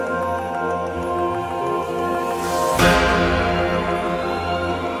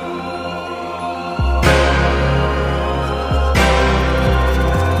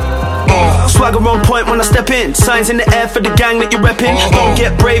Swagger on point when I step in. Signs in the air for the gang that you're repping. Don't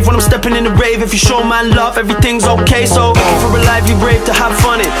get brave when I'm stepping in the rave. If you show man love, everything's okay. So looking for a lively rave to have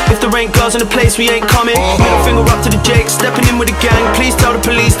fun in. If there ain't girls in the place, we ain't coming. Middle finger up to the Jake, stepping in with the gang. Please tell the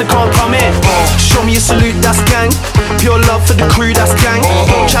police they can't come in. Show me a salute, that's gang. Pure love for the crew, that's gang.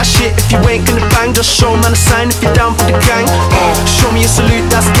 Don't chat shit if you ain't gonna bang. Just show man a sign if you're down for the gang. Show me a salute,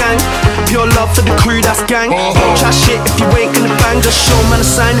 that's gang. Pure love for the crew, that's gang. Don't chat shit if you ain't gonna bang. Just show man a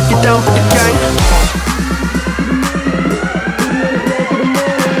sign if you're down for the gang.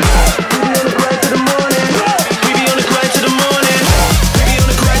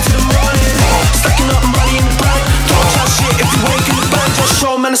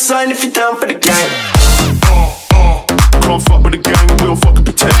 Man a sign if you're down for the gang. Can't fuck with the gang, we'll fucking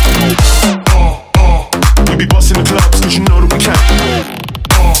pretend. We be busting the clubs, cause you know that we can.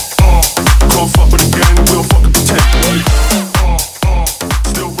 Can't fuck with the gang, we'll fucking pretend.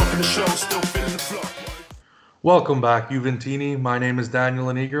 Still rocking the show, still feeling the flow. Welcome back, Juventini. My name is Daniel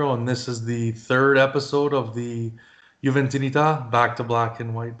Anigro, and this is the third episode of the Juventinita Back to Black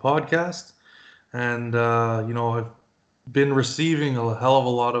and White podcast. And, I've been receiving a hell of a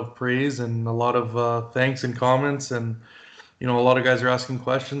lot of praise and a lot of thanks and comments, and a lot of guys are asking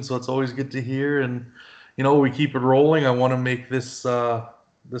questions, so it's always good to hear. And we keep it rolling. I want to make this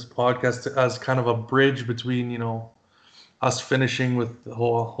this podcast as kind of a bridge between us finishing with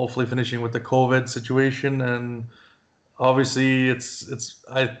hopefully finishing with the COVID situation, and obviously it's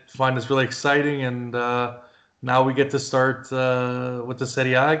I find this really exciting, and now we get to start with the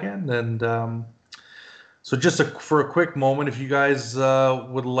Serie A again. And so just for a quick moment, if you guys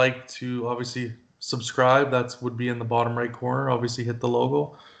would like to obviously subscribe, that would be in the bottom right corner. Obviously hit the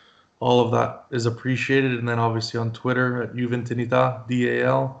logo. All of that is appreciated. And then obviously on Twitter at Juventinita,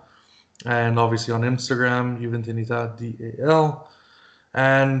 DAL. And obviously on Instagram, Juventinita, DAL.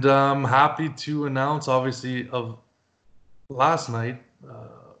 And I'm happy to announce, obviously, of last night,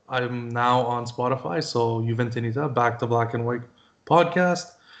 I'm now on Spotify. So Juventinita, Back to Black and White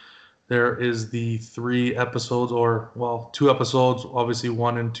podcast. There is the 3 episodes, 2 episodes, obviously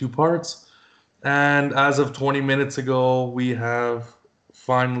 1 in 2 parts. And as of 20 minutes ago, we have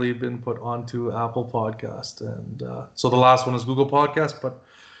finally been put onto Apple Podcast. And so the last one is Google Podcast, but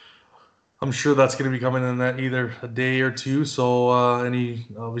I'm sure that's going to be coming in either a day or two. So any,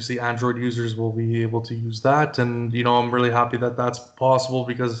 obviously, Android users will be able to use that. And, I'm really happy that that's possible,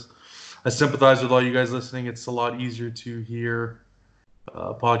 because I sympathize with all you guys listening. It's a lot easier to hear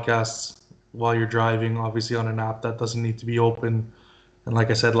podcasts while you're driving, obviously on an app that doesn't need to be open. And like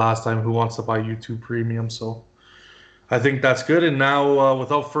I said last time, who wants to buy YouTube Premium? So I think that's good. And now,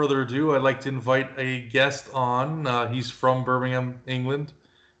 without further ado, I'd like to invite a guest on. He's from Birmingham, England,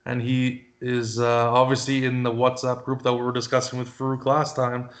 and he is obviously in the WhatsApp group that we were discussing with Farouk last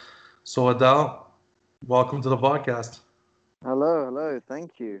time. So Adal, welcome to the podcast. Hello.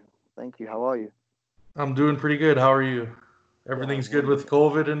 Thank you. How are you? I'm doing pretty good. How are you? Everything's good with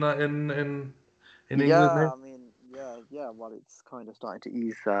COVID in England? Yeah, well, it's kind of starting to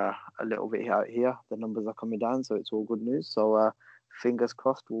ease a little bit out here. The numbers are coming down, so it's all good news. So fingers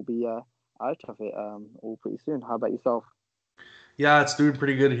crossed we'll be out of it all pretty soon. How about yourself? Yeah, it's doing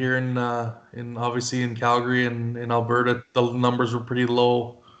pretty good here in obviously in Calgary and in Alberta. The numbers were pretty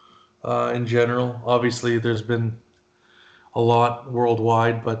low in general. Obviously, there's been a lot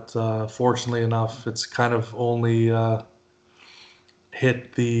worldwide, but fortunately enough, it's kind of only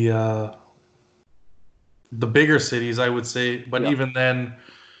hit the bigger cities, I would say, but even then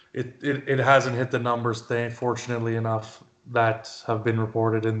it hasn't hit the numbers, fortunately enough, that have been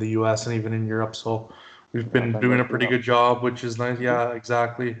reported in the US and even in Europe. So we've been doing a pretty good job, which is nice. Yeah,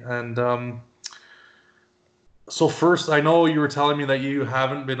 exactly. And so first, I know you were telling me that you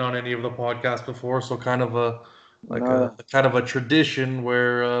haven't been on any of the podcasts before, so kind of a tradition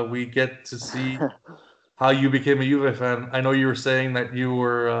where we get to see how you became a Juve fan. I know you were saying that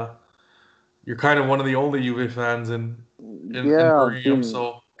you're kind of one of the only Juve fans in Birmingham.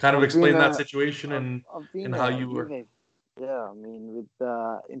 So kind of explain that situation and how you were. Yeah, I mean, with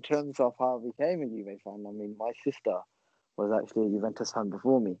in terms of how I became a Juve fan, I mean, my sister was actually a Juventus fan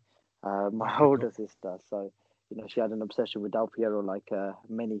before me, my older sister. So, she had an obsession with Del Piero, like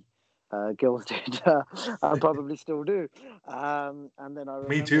many girls did, and probably still do. And then I remember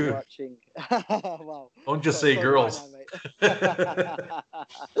me too. Watching. Well, don't just say girls.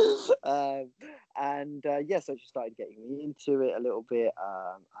 So she started getting me into it a little bit,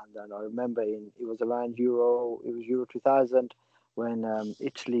 and then I remember it was around Euro 2000 when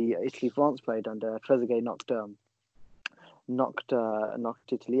Italy France played, and Trezeguet knocked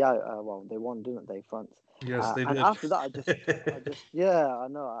Italy out. Well, they won, didn't they, France? Yes, they And did. after that, yeah, I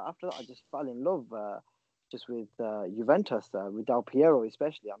know. After that, I just fell in love just with Juventus, with Del Piero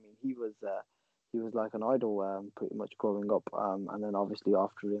especially. I mean, he was like an idol pretty much growing up. And then obviously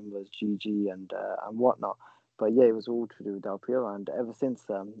after him was Gigi and whatnot. But yeah, it was all to do with Del Piero, and ever since,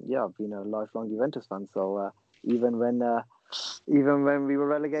 yeah, I've been a lifelong Juventus fan. So even when even when we were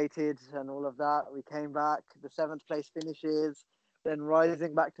relegated and all of that, we came back. The seventh place finishes, then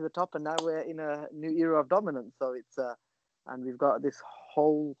rising back to the top, and now we're in a new era of dominance. So it's and we've got this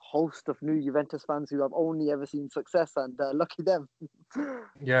whole host of new Juventus fans who have only ever seen success, and lucky them.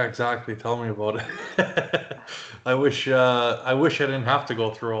 Yeah, exactly. Tell me about it. I wish I didn't have to go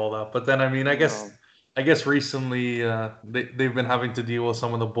through all that. But then, I mean, No. I guess recently they've been having to deal with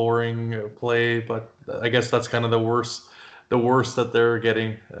some of the boring play. But I guess that's kind of the worst that they're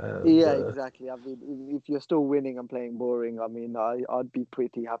getting. Yeah, exactly. I mean, if you're still winning and playing boring, I mean, I'd be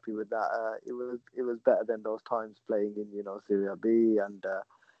pretty happy with that. It was better than those times playing in Serie B and then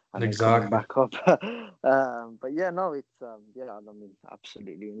coming Exactly. back up. But yeah, no, it's yeah. I mean,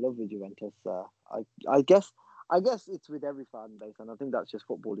 absolutely in love with Juventus. I guess it's with every fan base, and I think that's just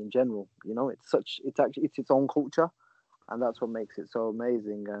football in general. It's its own culture, and that's what makes it so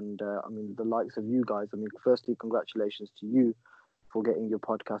amazing. And I mean, the likes of you guys. I mean, firstly, congratulations to you for getting your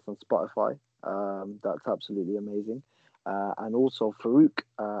podcast on Spotify. That's absolutely amazing. And also Farouk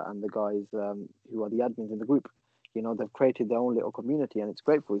and the guys who are the admins in the group. They've created their own little community, and it's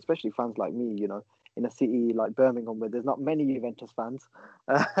grateful, especially fans like me. In a city like Birmingham where there's not many Juventus fans.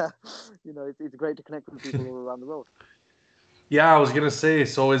 It's great to connect with people all around the world. Yeah, I was gonna say.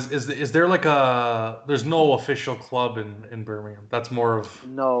 So is there like there's no official club in Birmingham? That's more of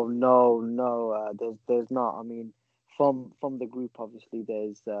No, no, no. There's not. I mean, from the group, obviously,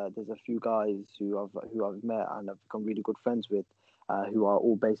 there's a few guys who I've met and have become really good friends with, who are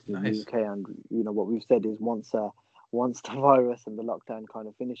all based in the nice. UK. And what we've said is once the virus and the lockdown kind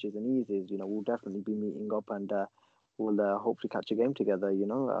of finishes and eases, we'll definitely be meeting up and we'll hopefully catch a game together.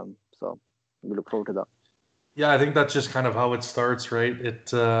 So we look forward to that. Yeah, I think that's just kind of how it starts, right?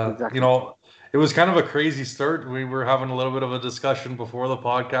 Exactly. It was kind of a crazy start. We were having a little bit of a discussion before the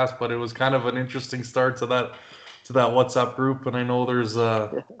podcast, but it was kind of an interesting start to that WhatsApp group. And I know there's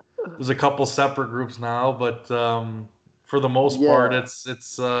a couple separate groups now, but for the most part, Yeah,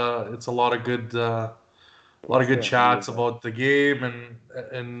 it's a lot of it good certainly chats is. about the game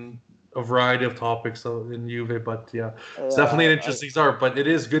and a variety of topics in Juve. But yeah, it's definitely Yeah, an interesting start. But it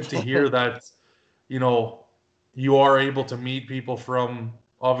is good to hear that you know you are able to meet people from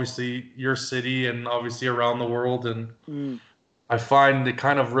obviously your city and obviously around the world. And mm, I find it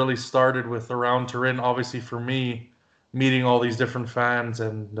kind of really started with around Turin, obviously for me, meeting all these different fans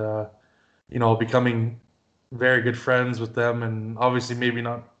and becoming very good friends with them, and obviously maybe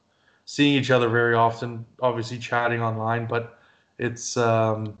not seeing each other very often, obviously chatting online, but it's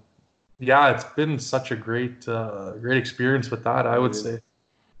yeah, it's been such a great experience with that, I would it is. say.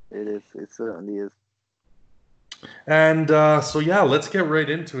 It is. It certainly is. And so yeah, let's get right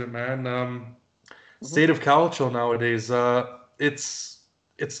into it, man. Hmm. State of Calcio nowadays,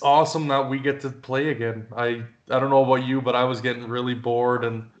 it's awesome that we get to play again. I don't know about you, but I was getting really bored,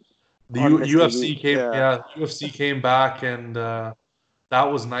 and Honestly, yeah. UFC came back, and that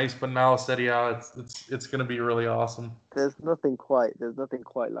was nice. But now Serie A, it's gonna be really awesome. There's nothing quite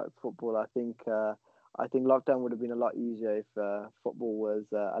like football. I think lockdown would have been a lot easier if football was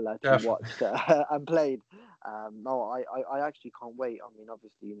allowed to be Definitely. watched and played. No, I actually can't wait. I mean,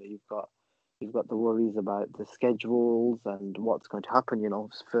 obviously, you've got the worries about the schedules and what's going to happen.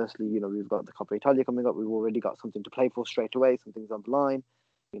 Firstly, we've got the Coppa Italia coming up. We've already got something to play for straight away. Something's on the line.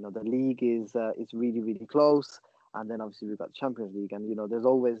 The league is really really close, and then obviously we've got the Champions League, and there's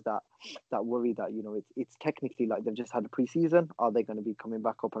always that worry that it's technically like they've just had a preseason. Are they going to be coming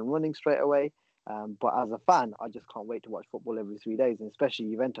back up and running straight away? But as a fan, I just can't wait to watch football every 3 days, and especially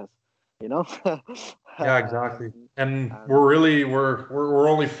Juventus. You know, Yeah, exactly. And and we're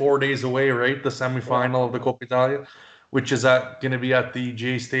only 4 days away, right? The yeah, semifinal of the Coppa Italia, which is going to be at the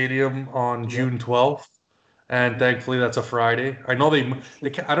J Stadium on yep. June 12th. And Hmm. thankfully, that's a Friday. I know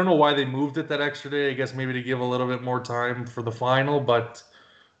I don't know why they moved it that extra day. I guess maybe to give a little bit more time for the final, but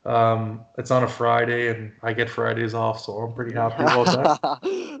it's on a Friday, and I get Fridays off, so I'm pretty happy about that.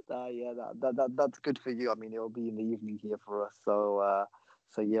 Yeah, that's good for you. I mean, it'll be in the evening here for us,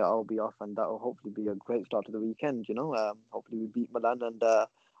 so yeah, I'll be off, and that'll hopefully be a great start to the weekend. Hopefully we beat Milan and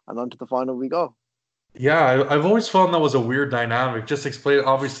on to the final we go. Yeah, I've always found that was a weird dynamic. Just explain.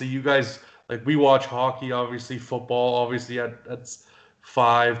 Obviously, you guys like we watch hockey, obviously football, obviously at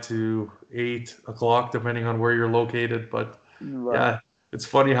 5 to 8 o'clock, depending on where you're located. But Right. yeah, It's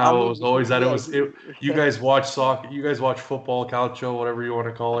funny I how it mean, was always that you yeah, guys watch soccer, you guys watch football, calcio, whatever you want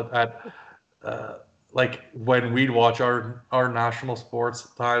to call it, at like when we'd watch our national sports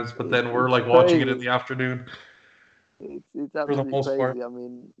at times, but then we're it's like watching it in crazy. the afternoon It's for the absolutely most part. crazy. I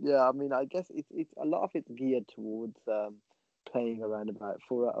mean, yeah, I mean, I guess it's a lot of it's geared towards playing around about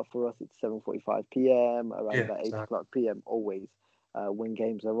for us it's 7:45 p.m. around Yeah, about 8 exactly. o'clock p.m. always when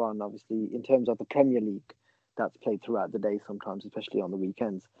games are on. Obviously, in terms of the Premier League, that's played throughout the day sometimes, especially on the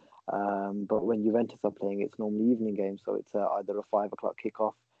weekends. But when Juventus are playing, it's normally evening games, so it's either a 5 o'clock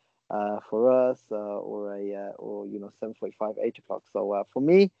kickoff for us or 7:45 8 o'clock. So for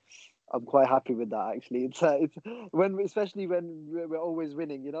me. I'm quite happy with that actually. It's when especially when we're always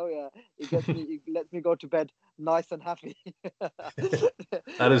winning, yeah, it lets me go to bed nice and happy.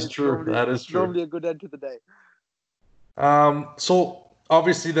 That is It's true. That is true. normally a good end to the day. So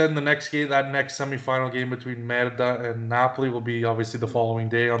obviously then the next game, that next semifinal game between Merida and Napoli will be obviously the following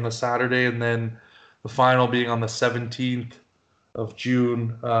day on the Saturday, and then the final being on the 17th of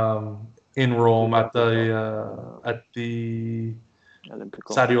June in Rome at Olimpico, the Olimpico.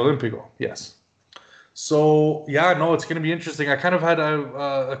 Stadio Olimpico. Yes. So yeah, no, it's going to be interesting. I kind of had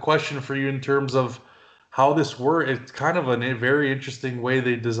a question for you in terms of how this works. It's kind of a very interesting way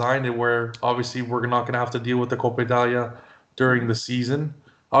they designed it, where obviously we're not going to have to deal with the Coppa Italia during Mm, the season.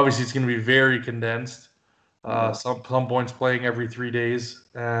 Obviously, it's going to be very condensed. yeah, Some points playing every 3 days,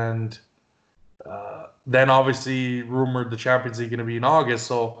 and then obviously rumored the Champions League going to be in August.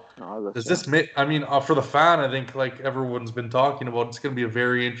 So August, does yeah. this make? I mean, for the fan, I think like everyone's been talking about, it's going to be a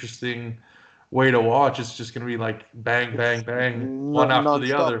very interesting way to watch. It's just going to be like bang, bang, It's bang, one after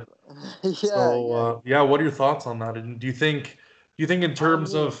the non-stop. other. Yeah, So yeah. yeah, what are your thoughts on that? And do you think in I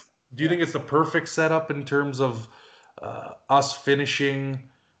terms mean, of, do you yeah. think it's the perfect setup in terms of us finishing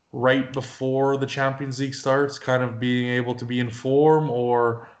right before the Champions League starts, kind of being able to be in form,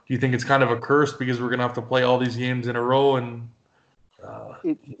 or do you think it's kind of a curse because we're gonna have to play all these games in a row? And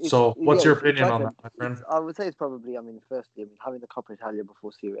so, Yeah, what's your it's opinion like on a that, my friend? I would say it's probably, I mean, firstly, I mean, having the Coppa Italia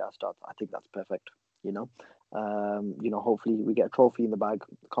before Serie A starts, I think that's perfect. You know, hopefully we get a trophy in the bag.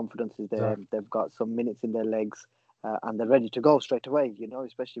 The confidence is there. Exactly. They've got some minutes in their legs, and they're ready to go straight away.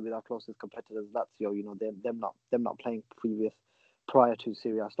 Especially with our closest competitors, Lazio. Them not playing prior to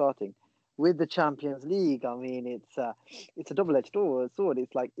Serie A starting. With the Champions League, I mean, it's a double-edged sword.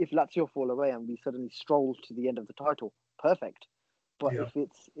 It's like if Lazio fall away and we suddenly stroll to the end of the title, perfect. But Yeah.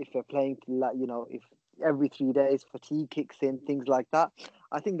 if we're playing, if every 3 days fatigue kicks in, things like that,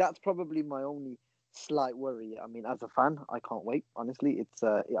 I think that's probably my only slight worry. I mean, as a fan, I can't wait. Honestly,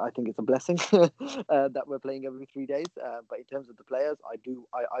 I think it's a blessing that we're playing every 3 days. But in terms of the players,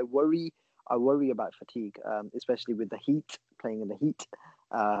 I worry. I worry about fatigue, especially with the heat, playing in the heat,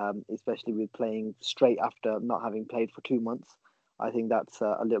 especially with playing straight after not having played for 2 months. I think that's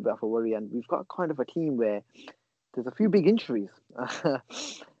a little bit of a worry, and we've got kind of a team where there's a few big injuries, Yep.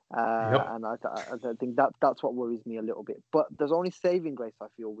 and I think that's what worries me a little bit. But there's only saving grace I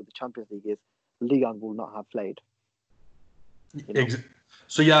feel with the Champions League is Leon will not have played. You know, Ex-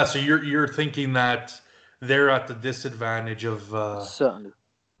 So yeah, so you're thinking that they're at the disadvantage of certainly.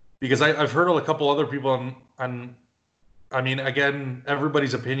 because I've heard a couple other people, and I mean, again,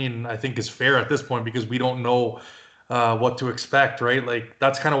 everybody's opinion I think is fair at this point because we don't know what to expect, right? Like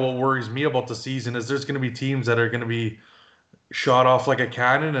that's kind of what worries me about the season is there's going to be teams that are going to be shot off like a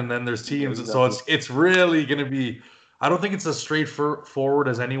cannon, and then there's Yeah, teams. So exactly. it's really going to be. I don't think it's as straightforward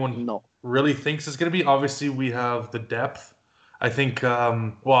as anyone No. really thinks it's going to be. Obviously, we have the depth. I think.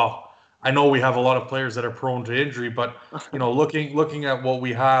 Well, I know we have a lot of players that are prone to injury, but looking at what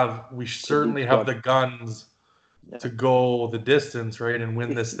we have, we It's a deep certainly have squad. the guns Yeah. to go the distance, right, and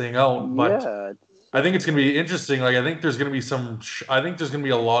win It's this thing out. But yeah. I think it's going to be interesting. Like I think there's going to be I think there's going to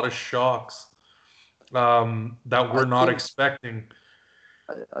be a lot of shocks that I we're not think expecting.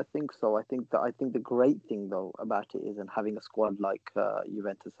 I think so. I think the great thing though about it is, and having a squad like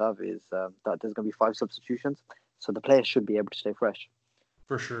Juventus have is that there's going to be 5 substitutions, so the players should be able to stay fresh.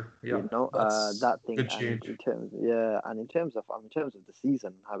 For sure. Yeah. That's That thing, good and change. in terms of the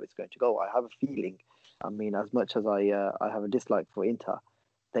season, how it's going to go, I have a feeling. I mean, as much as I have a dislike for Inter,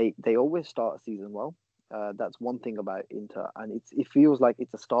 they always start a season well. That's one thing about Inter, and it feels like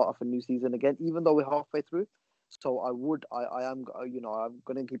it's a start of a new season again, even though we're halfway through. So I'm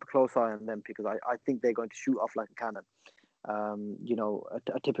going to keep a close eye on them because I think they're going to shoot off like a cannon.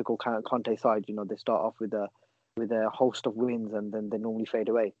 A typical kind of Conte side, they start off with a host of wins and then they normally fade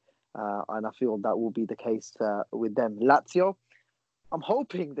away. And I feel that will be the case with them. Lazio, I'm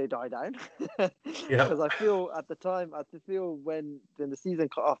hoping they die down Yeah. because I feel when the season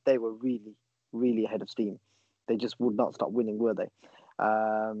cut off, they were really, really ahead of steam. They just would not stop winning, were they?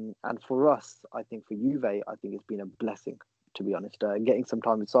 And for us, I think for Juve, I think it's been a blessing, to be honest. Getting some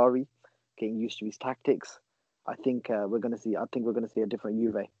time with Sarri, getting used to his tactics. I think we're going to see. I think we're going to see a different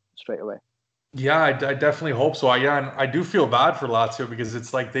Juve straight away. Yeah, I definitely hope so. And I do feel bad for Lazio because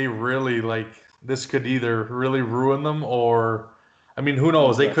it's like they really like this could either really ruin them or, I mean, who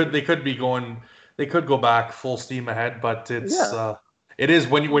knows? Exactly. They could go back full steam ahead, but Yeah. it is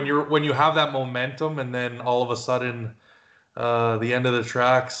when you have that momentum and then all of a sudden the end of the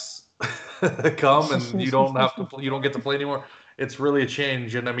tracks come and you don't get to play anymore. It's really a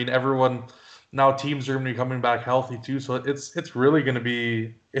change, and I mean everyone now teams are going to be coming back healthy too, so it's really going to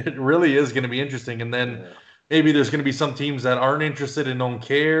be it really is going to be interesting. And then Yeah. maybe there's going to be some teams that aren't interested and don't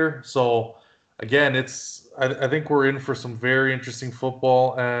care. So again, I think we're in for some very interesting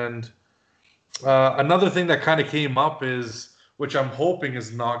football. And another thing that kind of came up is, which I'm hoping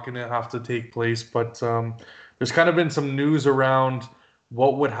is not going to have to take place, but there's kind of been some news around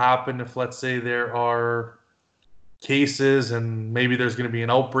what would happen if, let's say, there are cases and maybe there's going to be an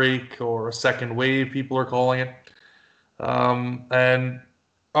outbreak or a second wave, people are calling it. And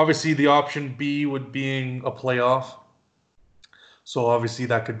obviously, the option B would being a playoff. So obviously,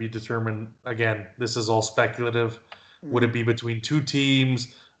 that could be determined. Again, this is all speculative. Would it be between two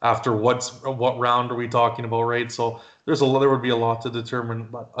teams? After what round are we talking about, right? So there would be a lot to determine.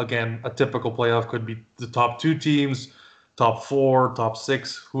 But again, a typical playoff could be the top two teams, top four, top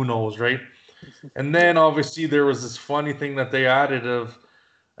six, who knows, right? And then obviously there was this funny thing that they added of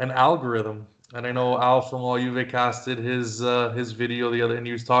an algorithm. And I know Al from All Juve casted his video the other, and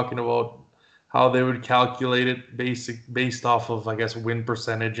he was talking about how they would calculate it based off of, I guess, win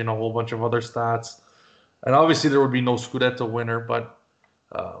percentage and a whole bunch of other stats. And obviously there would be no Scudetto winner, but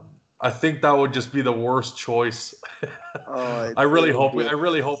I think that would just be the worst choice. Oh, I really hope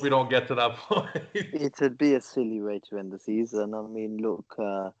we don't get to that point. it would be a silly way to end the season. I mean, look.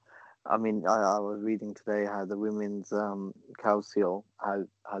 I was reading today how the women's Calcio how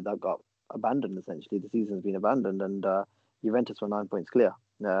that got abandoned. Essentially, the season's been abandoned, and Juventus were 9 points clear.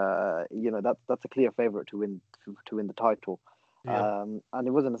 That's a clear favourite to win the title. Yeah. And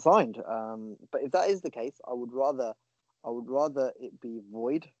it wasn't assigned. But if that is the case, I would rather it be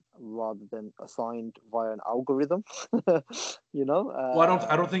void rather than assigned via an algorithm. Well,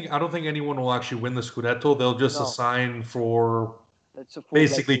 I don't think anyone will actually win the Scudetto. They'll just No, assign for it's a full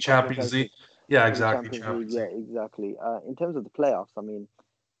basically places, couple of Champions places League. Yeah, for the exactly, Champions League. Champions Yeah, League. exactly. In terms of the playoffs, I mean,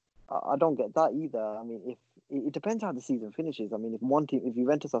 I don't get that either. I mean, if it depends how the season finishes. I mean, if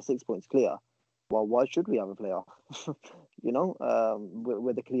Juventus are 6 points clear, well, why should we have a playoff?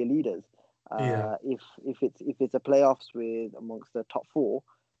 We're the clear leaders. Yeah. If it's a playoffs with amongst the top four,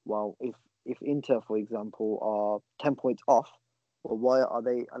 well, if Inter, for example, are 10 points off, well, why are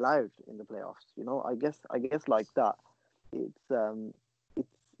they allowed in the playoffs? I guess like that.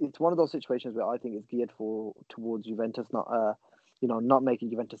 It's one of those situations where I think it's geared towards Juventus, not making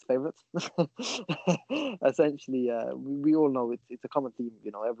Juventus favourites. Essentially, we all know it's a common theme.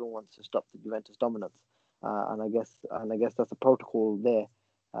 Everyone wants to stop the Juventus dominance, and I guess that's a protocol there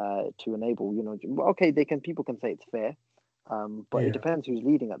to enable. Okay, people can say it's fair, but Yeah. it depends who's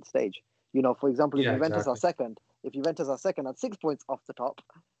leading at the stage. For example, if Yeah, Juventus exactly. are second at 6 points off the top,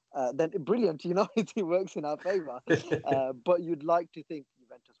 then brilliant. It works in our favour. But you'd like to think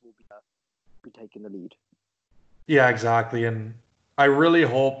Juventus will be taking the lead. Yeah, exactly. And I really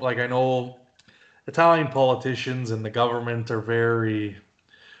hope, like, I know Italian politicians and the government are very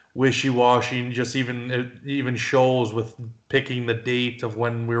wishy-washy. Just even shows with picking the date of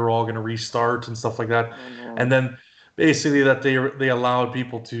when we were all going to restart and stuff like that. And then basically that they allowed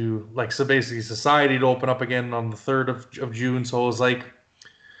people to, like, so basically society to open up again on the 3rd of June. So it was like,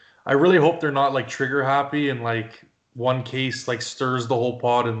 I really hope they're not like trigger happy and like one case like stirs the whole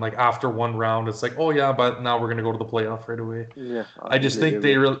pod and like after one round it's like, oh yeah, but now we're gonna go to the playoff right away. Yeah, I just think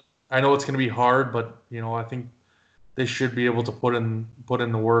I know it's gonna be hard, but I think they should be able to put in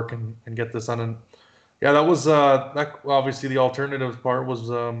the work and get this done. And yeah, that was that obviously the alternative part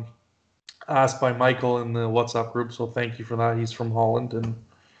was asked by Michael in the WhatsApp group, so thank you for that. He's from Holland and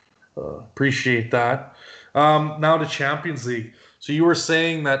appreciate that. Now to Champions League. So you were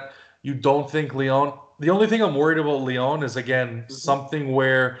saying that you don't think Lyon. The only thing I'm worried about Lyon is again something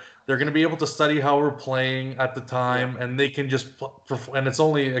where they're going to be able to study how we're playing at the time, and they can just and it's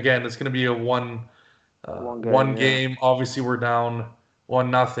only it's going to be a one game. Obviously, we're down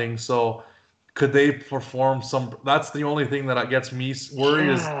 1-0. So could they perform some? That's the only thing that gets me worried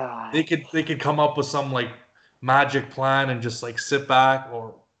is they could come up with some like magic plan and just like sit back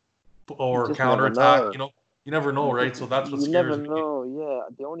or counterattack. You never know, right? So that's what scares me. You never know. Yeah,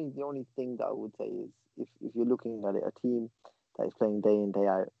 the only thing that I would say is if you're looking at it, a team that he's playing day in day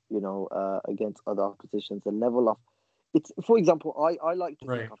out. Against other oppositions. The level of it's, for example, I like to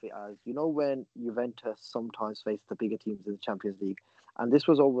Right. think of it as, when Juventus sometimes face the bigger teams in the Champions League, and this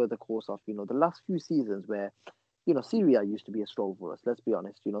was over the course of the last few seasons where Serie A used to be a stroll for us. Let's be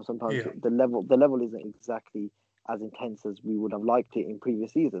honest. Sometimes Yeah. the level isn't exactly as intense as we would have liked it in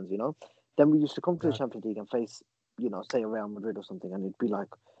previous seasons. Then we used to come to the Champions League and face say a Real Madrid or something, and it'd be like,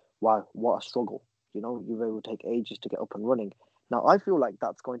 wow, what a struggle. Juve would take ages to get up and running. Now, I feel like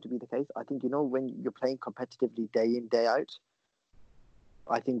that's going to be the case. I think, when you're playing competitively day in, day out,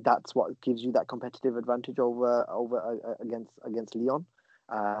 I think that's what gives you that competitive advantage over against Lyon.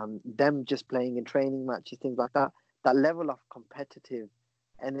 Them just playing in training matches, things like that, that level of competitive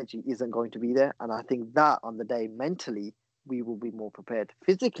energy isn't going to be there. And I think that on the day, mentally, we will be more prepared.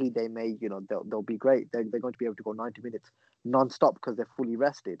 Physically, they may, they'll be great. They're going to be able to go 90 minutes non-stop because they're fully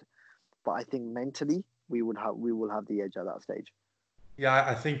rested. But I think mentally, we will have the edge at that stage. Yeah,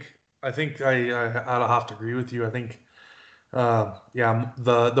 I think I'll have to agree with you. I think,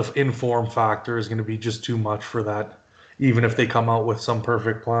 the inform factor is going to be just too much for that. Even if they come out with some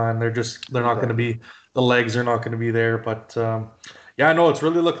perfect plan, they're not going to be, the legs are not going to be there. But I know it's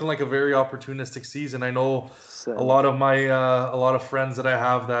really looking like a very opportunistic season. I know a lot of friends that I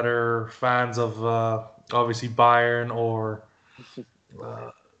have that are fans of obviously Bayern or Bayern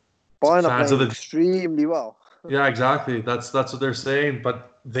are fans playing of the. extremely well. Yeah, exactly. That's what they're saying.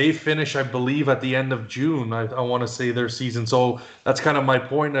 But they finish, I believe, at the end of June. I want to say their season. So that's kind of my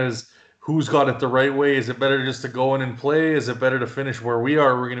point: is who's got it the right way? Is it better just to go in and play? Is it better to finish where we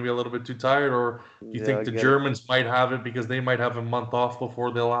are? We're going to be a little bit too tired, or do you think the Germans might have it because they might have a month off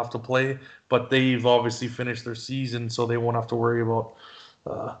before they'll have to play? But they've obviously finished their season, so they won't have to worry about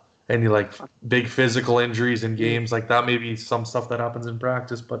any like big physical injuries in games like that. Maybe some stuff that happens in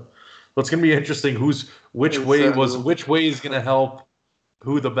practice, but. It's going to be interesting. Which way is going to help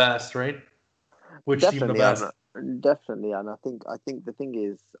who the best, right? Which team the best? Definitely, and I think the thing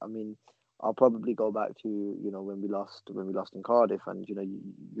is, I mean, I'll probably go back to when we lost in Cardiff, and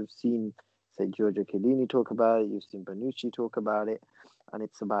you've seen say Giorgio Chiellini talk about it, you've seen Bonucci talk about it, and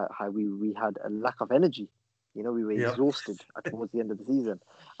it's about how we had a lack of energy. We were exhausted towards the end of the season.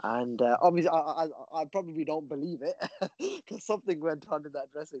 And obviously, I probably don't believe it because something went on in that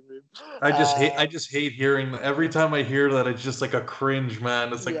dressing room. I just hate hearing every time I hear that. It's just like a cringe,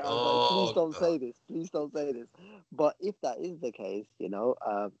 man. It's like, please don't say this. Please don't say this. But if that is the case,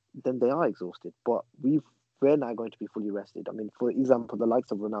 then they are exhausted. But we're now going to be fully rested. I mean, for example, the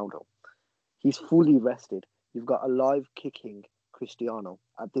likes of Ronaldo, he's fully rested. You've got a live kicking Cristiano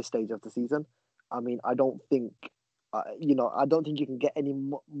at this stage of the season. I mean, I don't think, I don't think you can get any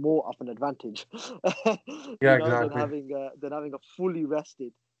more of an advantage, exactly. than having a fully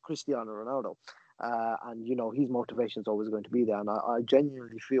rested Cristiano Ronaldo, and his motivation is always going to be there, and I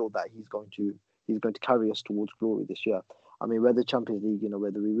genuinely feel that he's going to carry us towards glory this year. I mean, whether Champions League,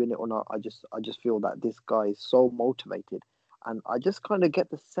 whether we win it or not, I just feel that this guy is so motivated, and I just kind of get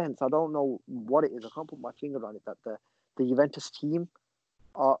the sense, I don't know what it is, I can't put my finger on it, that the Juventus team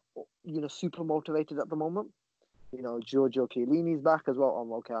are super motivated at the moment. Giorgio Chiellini's back as well.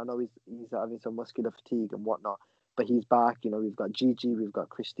 Okay, I know he's having some muscular fatigue and whatnot, but he's back. We've got Gigi, we've got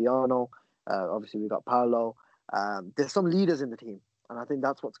Cristiano, obviously we've got Paolo. There's some leaders in the team, and I think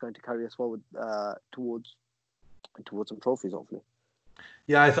that's what's going to carry us forward towards some trophies, hopefully.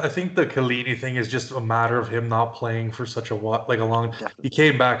 Yeah, I think the Chiellini thing is just a matter of him not playing for such a long. Definitely. He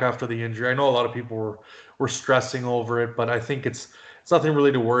came back after the injury. I know a lot of people were stressing over it, but I think it's nothing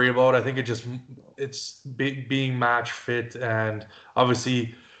really to worry about. I think it's being match fit, and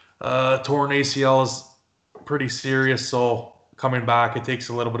obviously torn ACL is pretty serious, so coming back it takes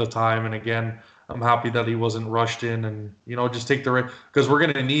a little bit of time. And again, I'm happy that he wasn't rushed in, and just take the risk because we're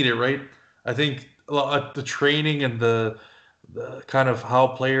going to need it, right? I think the training and the kind of how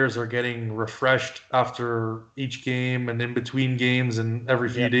players are getting refreshed after each game and in between games and every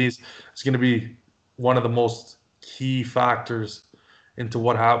few days is going to be one of the most key factors into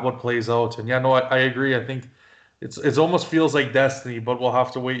what plays out. And I agree. I think it's almost feels like destiny, but we'll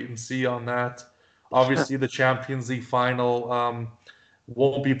have to wait and see on that. Obviously, the Champions League final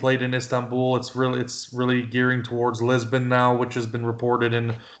won't be played in Istanbul. It's really gearing towards Lisbon now, which has been reported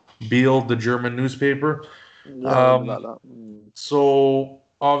in Bild, the German newspaper. So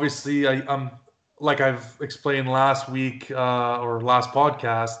obviously, I'm like I've explained last week or last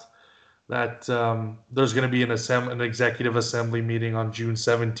podcast, that there's going to be an executive assembly meeting on June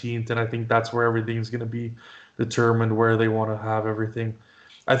 17th, and I think that's where everything's going to be determined, where they want to have everything.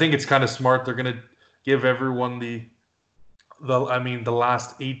 I think it's kind of smart. They're going to give everyone the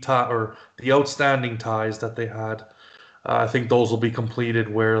last 8 or the outstanding ties that they had. I think those will be completed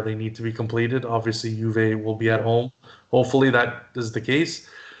where they need to be completed. Obviously, Juve will be at home. Hopefully, that is the case.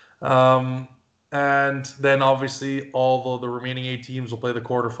 Um, and then obviously, all the remaining 8 teams will play the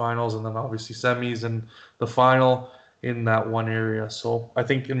quarterfinals, and then obviously semis and the final in that one area. So I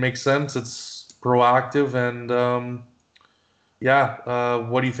think it makes sense. It's proactive, and yeah.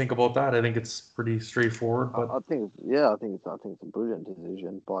 What do you think about that? I think it's pretty straightforward. But I think, yeah, I think it's a brilliant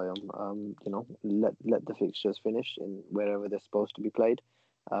decision by them. You know, let the fixtures finish in wherever they're supposed to be played,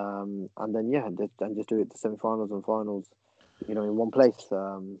 and then yeah, and just do it the semi-finals and finals, you know, in one place.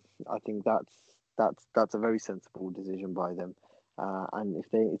 I think that's a very sensible decision by them. And if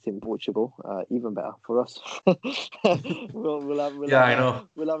it's in Portugal, even better for us. yeah, I know.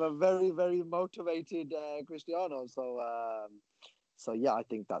 We'll have a very very motivated Cristiano. So yeah, I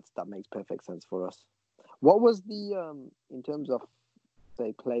think that makes perfect sense for us. What was the in terms of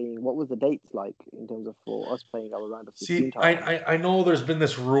say playing? What was the dates like in terms of for us playing our round of 16 See, title? I know there's been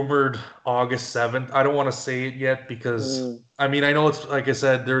this rumored August 7th. I don't want to say it yet because Mm, I mean I know it's like I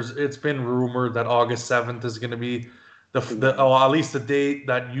said it's been rumored that August 7th is going to be at least the date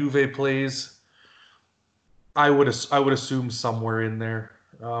that Juve plays. I would assume somewhere in there.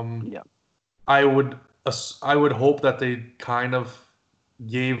 yeah, I would I would hope that they kind of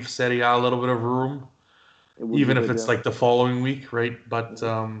gave Serie A a little bit of room, it would be even if good. it's Yeah, like the following week, right? But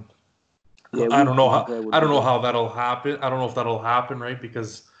yeah, I don't week know to how prepare would be good. that'll happen. I don't know if that'll happen, right?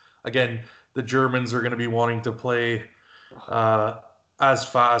 Because again, the Germans are going to be wanting to play uh, as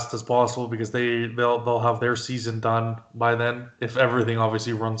fast as possible because they'll have their season done by then if everything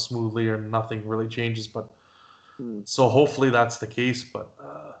obviously runs smoothly and nothing really changes. But Mm. so hopefully that's the case. But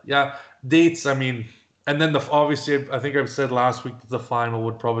yeah, dates. I mean, and then obviously I think I've said last week that the final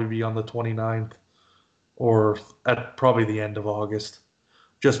would probably be on the 29th or at probably the end of August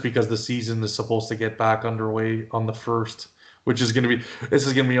just because the season is supposed to get back underway on the 1st, which is going to be this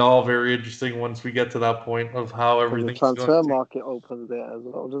is going to be all very interesting once we get to that point of how Because the everything's going transfer to. market opens there as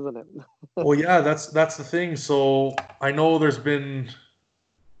well, doesn't it? Well, yeah, that's the thing. So I know there's been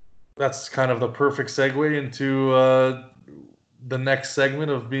that's kind of the perfect segue into the next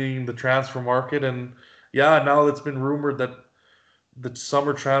segment of being the transfer market, and yeah, now it's been rumored that the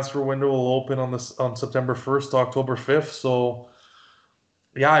summer transfer window will open on September 1st to October 5th. So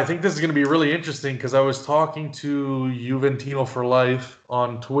yeah, I think this is going to be really interesting because I was talking to Juventino for Life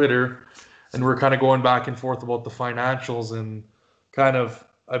on Twitter, and we're kind of going back and forth about the financials and kind of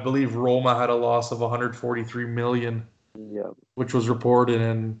I believe Roma had a loss of 143 million, Yeah, which was reported,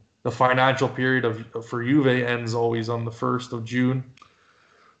 and the financial period for Juve ends always on the 1st of June.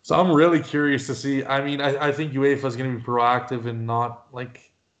 So I'm really curious to see. I mean, I think UEFA is going to be proactive and not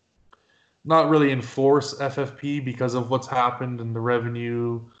really enforce FFP because of what's happened and the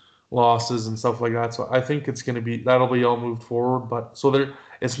revenue losses and stuff like that. So I think it's going to be that'll be all moved forward. But so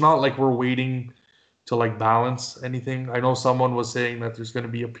it's not like we're waiting to like balance anything. I know someone was saying that there's going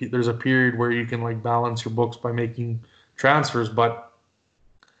to be there's a period where you can like balance your books by making transfers, but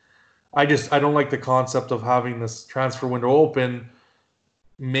I don't like the concept of having this transfer window open,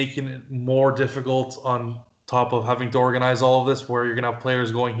 making it more difficult on top of having to organize all of this, where you're gonna have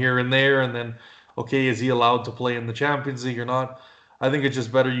players going here and there, and then okay, is he allowed to play in the Champions League or not? I think it's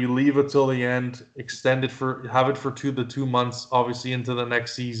just better you leave it till the end, extend it have it for 2 months, obviously into the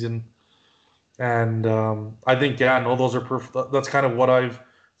next season, and I think yeah, no, those are perfect. That's kind of what I've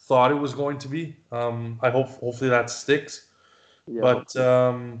thought it was going to be. I hopefully that sticks, yeah, but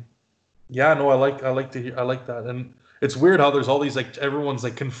yeah, no, I like that, and it's weird how there's all these like everyone's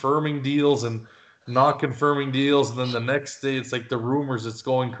like confirming deals and not confirming deals, and then the next day it's like the rumors. It's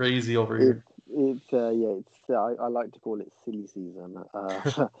going crazy over It here. it's yeah, it's I like to call it silly season,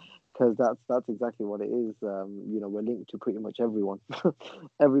 because that's exactly what it is. You know, we're linked to pretty much everyone.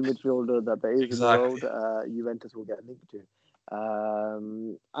 Every midfielder that there is in the world, Exactly. Juventus will get linked to.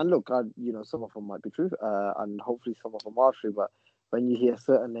 And look, you know, some of them might be true, and hopefully some of them are true. But when you hear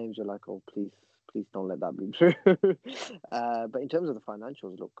certain names, you're like, oh, please don't let that be true. But in terms of the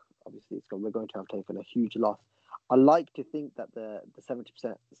financials, look, obviously we're going to have taken a huge loss. I like to think that the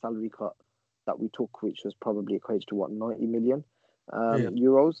 70% salary cut that we took, which was probably equates to what 90 million Yeah.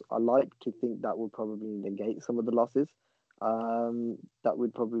 euros. I like to think that would probably negate some of the losses that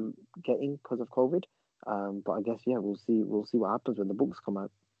we'd probably getting because of COVID. But I guess yeah, we'll see. We'll see what happens when the books come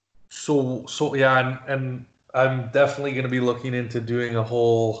out. So yeah, and I'm definitely going to be looking into doing a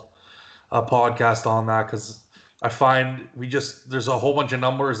whole podcast on that because I find there's a whole bunch of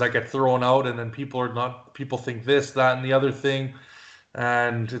numbers that get thrown out, and then people think this, that, and the other thing,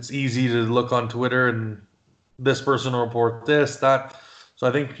 and it's easy to look on Twitter and this person will report this, that. So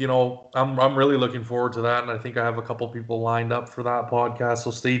I think, I'm really looking forward to that, and I think I have a couple people lined up for that podcast.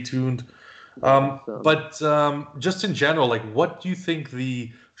 So stay tuned. So But just in general, like, what do you think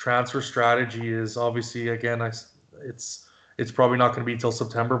the transfer strategy is? Obviously, again, it's probably not going to be till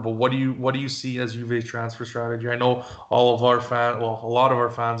September. But what do you see as Juve's transfer strategy? I know all of our a lot of our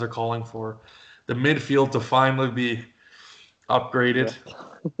fans are calling for the midfield to finally be upgraded.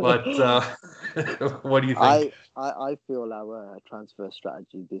 But yeah. what do you think? I feel our transfer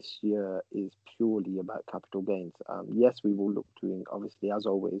strategy this year is purely about capital gains. Yes, we will look to, obviously, as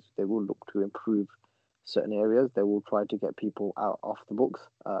always, they will look to improve certain areas. They will try to get people out off the books,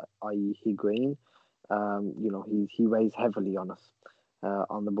 i.e., Higuain. He weighs heavily on us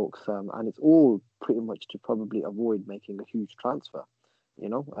on the books, and it's all pretty much to probably avoid making a huge transfer,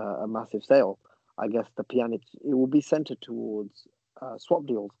 a massive sale. I guess the Pjanic, it will be centered towards swap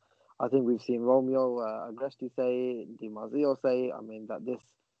deals. I think we've seen Romeo Agresti say, Di Marzio say, I mean, that this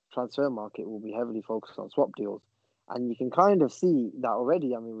transfer market will be heavily focused on swap deals. And you can kind of see that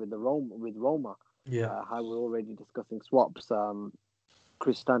already. I mean, with Roma, Yeah. how we're already discussing swaps.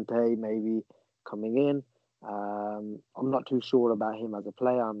 Cristante maybe coming in. I'm not too sure about him as a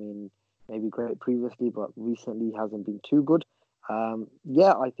player. I mean, maybe great previously, but recently hasn't been too good.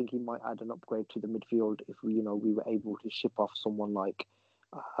 Yeah, I think he might add an upgrade to the midfield if we were able to ship off someone like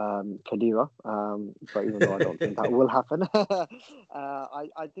Khedira. But even though I don't think that will happen,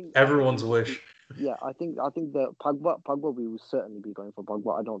 I think Everyone's we'll just be. wish. Yeah, I think the Pogba we will certainly be going for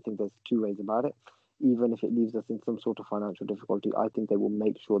Pogba. I don't think there's two ways about it. Even if it leaves us in some sort of financial difficulty, I think they will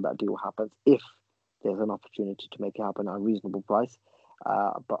make sure that deal happens if there's an opportunity to make it happen at a reasonable price.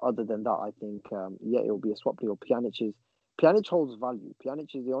 But other than that, I think it will be a swap deal. Pjanic holds value.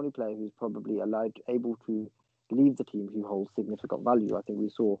 Pjanic is the only player who's probably able to leave the team who holds significant value. I think we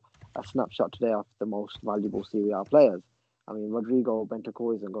saw a snapshot today of the most valuable Serie A players. I mean, Rodrigo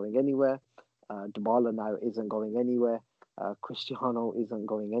Bentancur isn't going anywhere. Dybala now isn't going anywhere. Cristiano isn't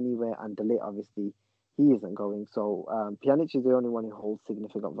going anywhere. And De Ligt, obviously, he isn't going. So Pjanic is the only one who holds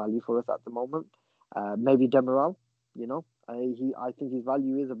significant value for us at the moment. Maybe Demiral, I think his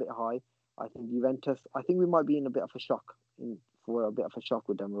value is a bit high. I think Juventus, I think we might be in a bit of a shock, with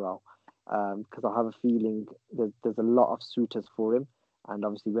Demiral. Because I have a feeling there's a lot of suitors for him, and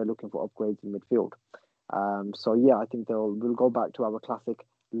obviously we're looking for upgrades in midfield. So yeah, I think we'll go back to our classic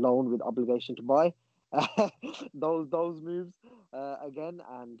loan with obligation to buy, those moves again,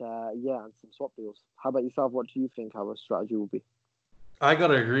 and and some swap deals. How about yourself? What do you think our strategy will be? I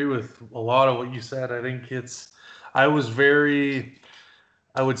gotta agree with a lot of what you said. I think I was very,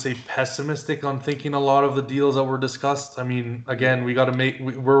 I would say, pessimistic on thinking a lot of the deals that were discussed. I mean, again, we got to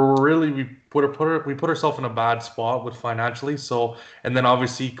we put ourselves in a bad spot with financially. So, and then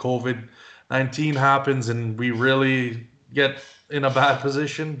obviously COVID-19 happens, and we really get in a bad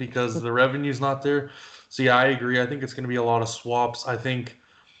position because the revenue's not there. So yeah, I agree. I think it's going to be a lot of swaps. I think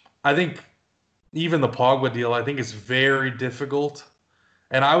even the Pogba deal, I think it's very difficult.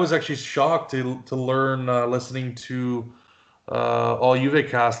 And I was actually shocked to learn listening to all Juve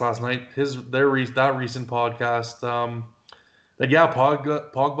cast last night. That recent podcast. That yeah,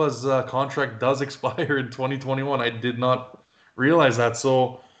 Pogba's contract does expire in 2021. I did not realize that.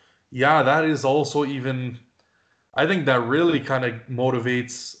 So yeah, that is also even. I think that really kind of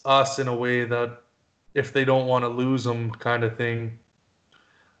motivates us in a way that if they don't want to lose him, kind of thing,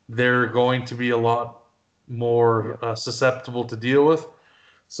 they're going to be a lot more Yep. susceptible to deal with.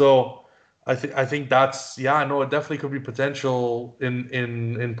 So I think that's I know it definitely could be potential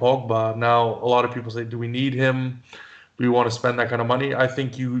in Pogba. Now a lot of people say, do we need him? Do we want to spend that kind of money? I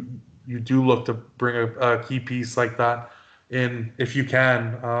think you do look to bring a key piece like that in if you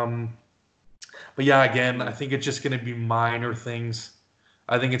can. But yeah, again, I think it's just going to be minor things.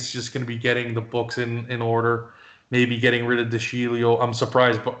 I think it's just going to be getting the books in order. Maybe getting rid of DeCilio. I'm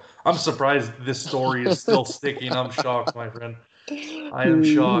surprised this story is still sticking. I'm shocked, my friend. I am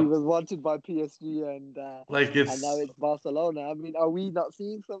He shocked. was wanted by PSG Like and now it's it's Barcelona. I mean, are we not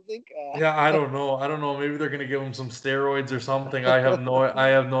seeing something? yeah, I don't know. I don't know. Maybe they're gonna give him some steroids or something. I have no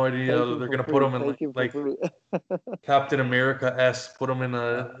idea. Take him They're for gonna put free. him in Take him for like free. Captain America put him in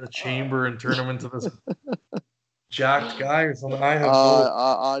uh, a uh, chamber and turn him into this jacked guy or something. I have no.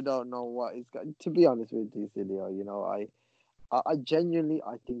 I don't know what he's got. To be honest with you, Cilio, I genuinely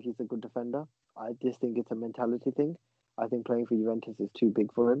I think he's a good defender. I just think it's a mentality thing. I think playing for Juventus is too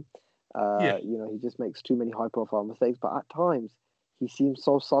big for him. Yeah, He just makes too many high-profile mistakes. But at times, he seems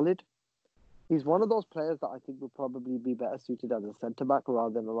so solid. He's one of those players that I think would probably be better suited as a centre back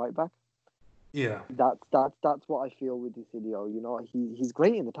rather than a right back. yeah, That's what I feel with Dicilio. He's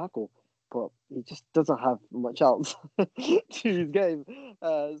great in the tackle, but he just doesn't have much else to his game.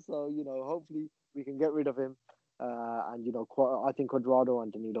 So hopefully we can get rid of him. And I think Cuadrado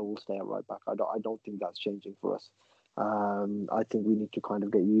and Danilo will stay at right back. I don't think that's changing for us. I think we need to kind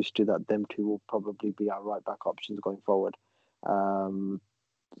of get used to that. Them two will probably be our right back options going forward.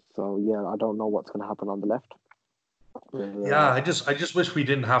 So yeah, I don't know what's going to happen on the left. Yeah, I just wish we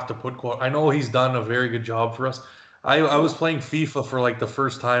didn't have to put I know he's done a very good job for us. I was playing FIFA for like the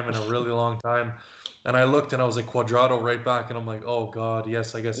first time in a really long time, and I looked and I was like Cuadrado right back, and I'm like, oh God,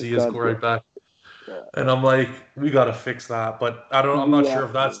 yes, I guess he is right back. Yeah. And I'm like, we got to fix that. But I'm not sure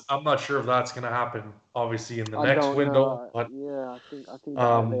if that's going to happen. Obviously, in the I next don't window. know. But Yeah, I think the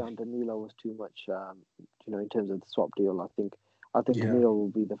outlay on Danilo was too much. In terms of the swap deal, I think Yeah. Danilo will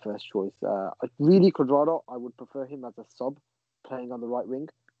be the first choice. Really, Cuadrado, I would prefer him as a sub, playing on the right wing.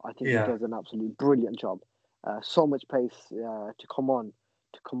 I think he does an absolutely brilliant job. So much pace to come on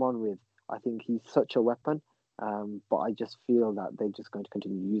with. I think he's such a weapon. But I just feel that they're just going to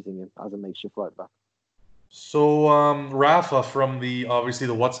continue using him as a makeshift right back. So Rafa from obviously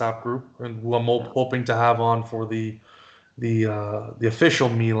the WhatsApp group, and who I'm hoping to have on for the official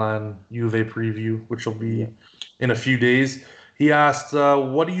Milan Juve preview, which will be in a few days. He asked,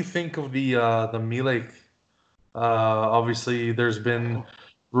 "What do you think of the Milik? Obviously, there's been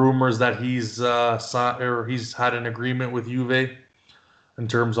rumors that he's he's had an agreement with Juve in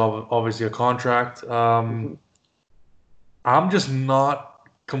terms of obviously a contract. I'm just not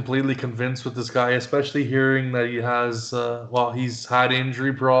completely convinced with this guy, especially hearing that he has, he's had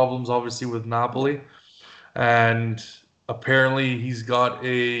injury problems, obviously, with Napoli. And apparently he's got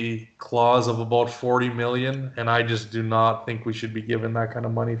a clause of about 40 million. And I just do not think we should be giving that kind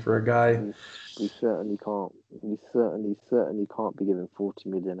of money for a guy. We certainly can't. We certainly can't be giving 40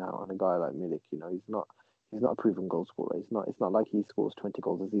 million out on a guy like Milik. He's not a proven goal scorer. It's not like he scores 20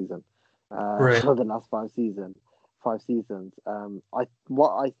 goals a season Right. for the last 5 seasons.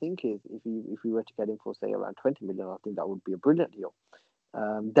 What I think is if we were to get him for say around 20 million, I think that would be a brilliant deal.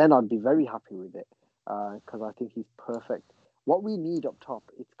 Then I'd be very happy with it because I think he's perfect. What we need up top,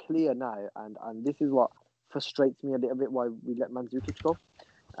 it's clear now, and this is what frustrates me a little bit why we let Mandzukic go.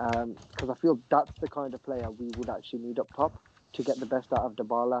 Because I feel that's the kind of player we would actually need up top to get the best out of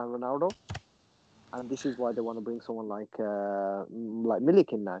Dybala and Ronaldo. And this is why they want to bring someone like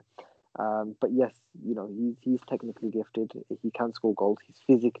Milik in now. But yes, he's technically gifted. He can score goals. He's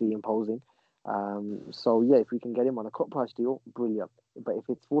physically imposing. So yeah, if we can get him on a cut price deal, brilliant. But if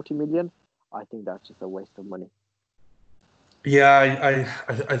it's 40 million, I think that's just a waste of money. Yeah,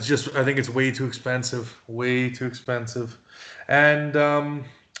 I think it's way too expensive. Way too expensive. And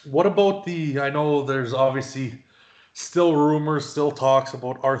what about I know there's obviously still rumors, still talks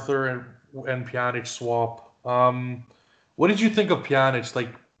about Arthur and Pjanic swap. What did you think of Pjanic?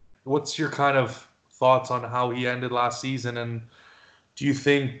 Like, what's your kind of thoughts on how he ended last season? And do you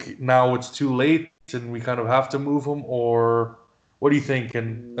think now it's too late and we kind of have to move him, or what do you think?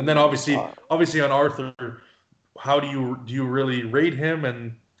 And then obviously on Arthur, how do you really rate him?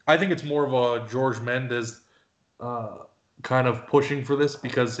 And I think it's more of a George Mendes kind of pushing for this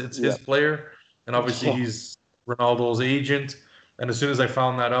because it's his player, and obviously he's Ronaldo's agent. And as soon as I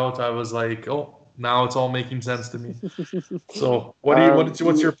found that out, I was like, oh, now it's all making sense to me. So what's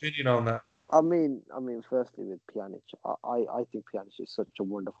your opinion on that? I mean, firstly with Pjanic, I think Pjanic is such a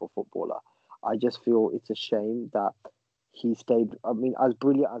wonderful footballer. I just feel it's a shame that he stayed. I mean, as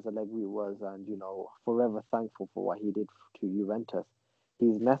brilliant as Allegri was, and forever thankful for what he did to Juventus,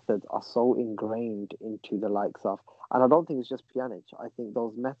 his methods are so ingrained into the likes of, and I don't think it's just Pjanic. I think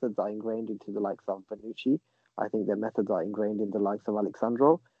those methods are ingrained into the likes of Bonucci. I think their methods are ingrained in the likes of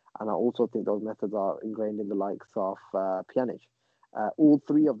Alexandro, and I also think those methods are ingrained in the likes of Pjanic. All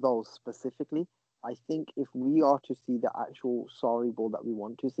three of those specifically, I think if we are to see the actual Sarri ball that we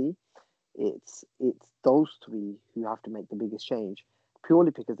want to see, it's those three who have to make the biggest change,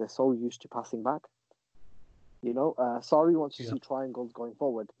 purely because they're so used to passing back. Sarri wants to see triangles going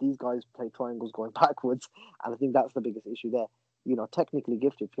forward. These guys play triangles going backwards, and I think that's the biggest issue there. Technically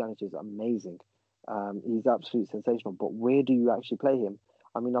gifted, Pjanic is amazing. He's absolutely sensational, but where do you actually play him?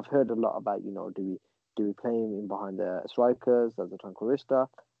 I mean, I've heard a lot about, do we play him in behind the strikers as a tranquillista?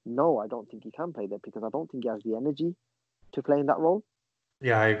 No, I don't think he can play there because I don't think he has the energy to play in that role.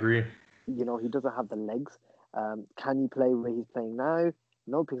 Yeah, I agree. He doesn't have the legs. Can he play where he's playing now?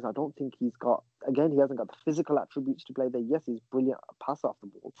 No, because I don't think he hasn't got the physical attributes to play there. Yes, he's brilliant passer off the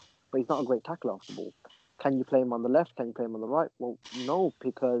ball, but he's not a great tackler off the ball. Can you play him on the left? Can you play him on the right? Well, no,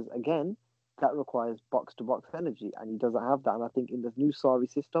 because again, that requires box-to-box energy, and he doesn't have that. And I think in this new Sarri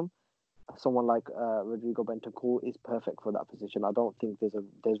system, someone like Rodrigo Bentancur is perfect for that position. I don't think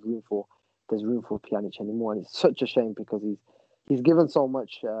there's room for there's room for Pjanic anymore, and it's such a shame because he's given so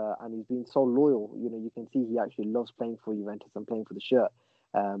much and he's been so loyal. You know, you can see he actually loves playing for Juventus and playing for the shirt.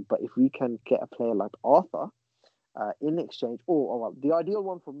 But if we can get a player like Arthur in exchange, well, the ideal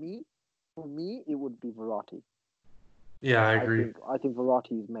one for me, it would be Verratti. Yeah, I agree. I think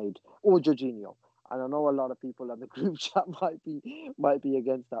Verratti is made, or Jorginho. And I know a lot of people in the group chat might be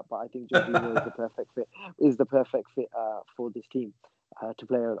against that, but I think Jorginho is the perfect fit for this team to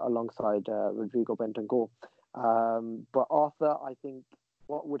play alongside Rodrigo Bentancur. But Arthur, I think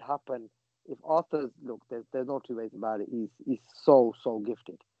what would happen if Arthur's look, there's no two ways about it. He's so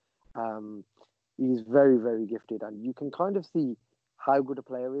gifted. He's very, very gifted, and you can kind of see how good a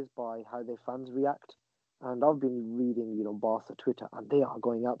player is by how their fans react. And I've been reading, you know, Barca Twitter, and they are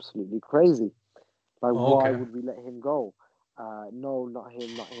going absolutely crazy. Like, why would we let him go? No, not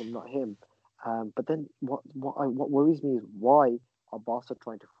him. But then what worries me is why are Barca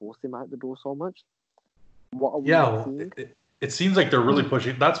trying to force him out the door so much? What are we seeing? It seems like they're really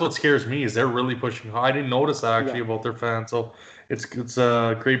pushing. That's what scares me is they're really pushing. I didn't notice that actually about their fans. So it's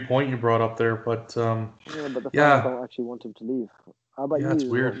a great point you brought up there. But but the fans don't actually want him to leave. How about you? It's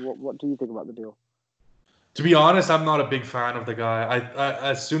weird. What do you think about the deal? To be honest, I'm not a big fan of the guy. I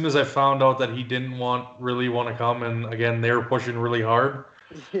as soon as I found out that he didn't really want to come, and again they were pushing really hard.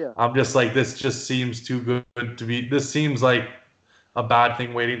 Yeah. I'm just like, this just seems too good to be. This seems like a bad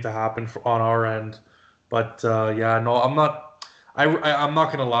thing waiting to happen on our end. But no, I'm not. I'm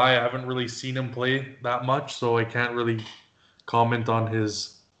not gonna lie. I haven't really seen him play that much, so I can't really comment on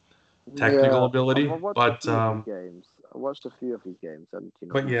his technical ability. But I watched a few of his games, and you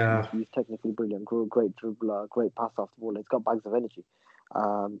know, he's technically brilliant, great dribbler, great pass off the ball. He's got bags of energy.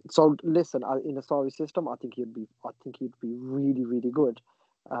 So listen, in a Sarri system, I think he'd be really, really good,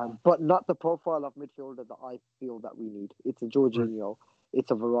 but not the profile of midfielder that I feel that we need. It's a Jorginho, it's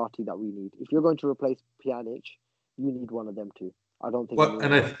a Verratti that we need. If you're going to replace Pjanic, you need one of them too. I don't think. Well,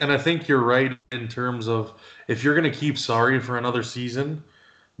 and I think you're right in terms of if you're going to keep Sarri for another season,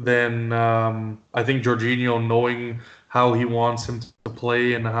 then I think Jorginho, knowing how he wants him to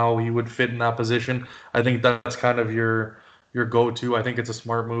play and how he would fit in that position, I think that's kind of your go-to. I think it's a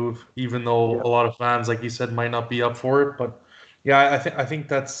smart move, even though a lot of fans, like you said, might not be up for it. But yeah, I think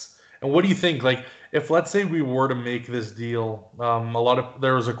that's. And what do you think? Like, if let's say we were to make this deal,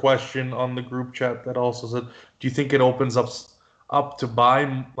 there was a question on the group chat that also said, do you think it opens up to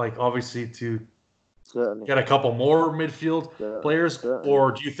buy, like obviously to get a couple more midfield players,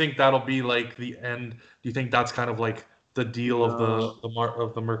 or do you think that'll be like the end? Do you think that's kind of like the deal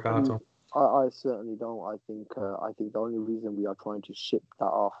of the Mercato? I certainly don't. I think the only reason we are trying to ship that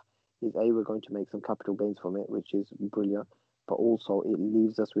off is we're going to make some capital gains from it, which is brilliant. But also it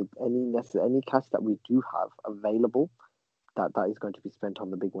leaves us with any cash that we do have available that is going to be spent on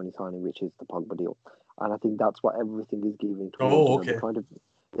the big money signing, which is the Pogba deal. And I think that's what everything is gearing towards.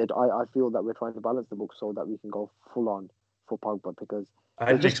 I feel that we're trying to balance the book so that we can go full on for Pogba because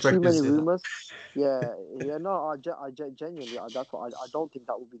there's just too many rumors. No, I genuinely, that's what I don't think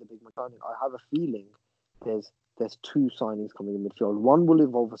that will be the big money signing. I have a feeling there's two signings coming in midfield. One will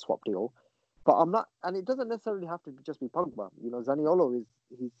involve a swap deal, but I'm not, and it doesn't necessarily have to just be Pogba. You know, Zaniolo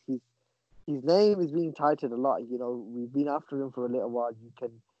his name is being touted a lot. You know, we've been after him for a little while.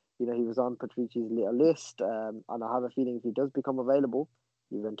 He was on Patrici's little list, and I have a feeling if he does become available,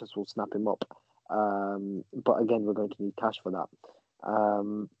 Juventus will snap him up. But again, we're going to need cash for that. I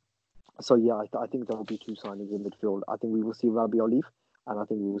think there will be two signings in midfield. I think we will see Rabiot leave, and I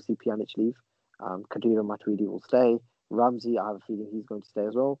think we will see Pjanic leave. Khedira Matuidi will stay. Ramsey, I have a feeling he's going to stay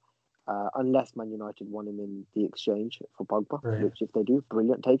as well. Unless Man United want him in the exchange for Pogba, which if they do,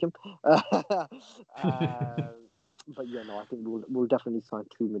 brilliant, take him. But I think we'll definitely sign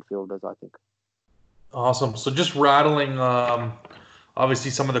two midfielders, I think. Awesome. So just rattling,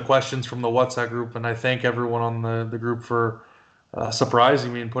 obviously some of the questions from the WhatsApp group, and I thank everyone on the group for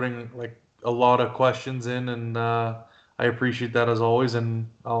surprising me and putting like a lot of questions in, and I appreciate that as always, and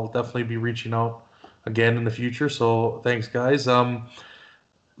I'll definitely be reaching out again in the future. So thanks, guys.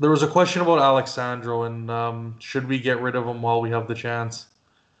 There was a question about Alexandro and should we get rid of him while we have the chance?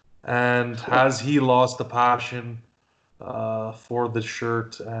 And has he lost the passion for the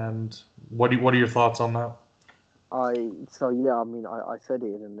shirt? And what are your thoughts on that? I said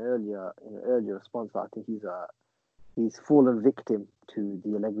it in an earlier response that I think he's fallen victim to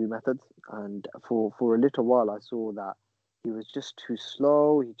the Allegri methods, and for a little while I saw that he was just too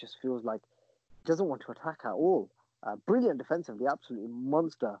slow. He just feels like he doesn't want to attack at all. Brilliant defensively, absolutely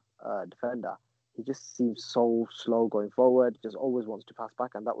monster defender. He just seems so slow going forward. Just always wants to pass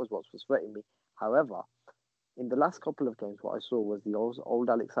back, and that was what was frustrating me. However, in the last couple of games, what I saw was the old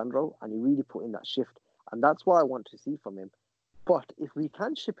Alexandro, and he really put in that shift. And that's what I want to see from him. But if we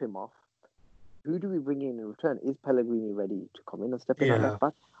can ship him off, who do we bring in return? Is Pellegrini ready to come in and step in at left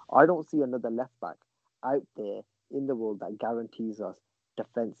back? I don't see another left back out there in the world that guarantees us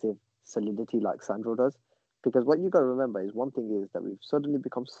defensive solidity like Sandro does. Because what you got to remember is one thing is that we've suddenly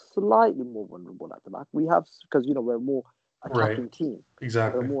become slightly more vulnerable at the back. We have, because, we're a more attacking team.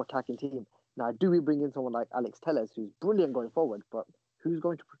 Exactly. We're a more attacking team. Now, do we bring in someone like Alex Telles, who's brilliant going forward, but who's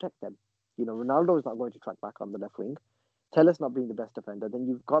going to protect them? Ronaldo is not going to track back on the left wing. Telles not being the best defender, then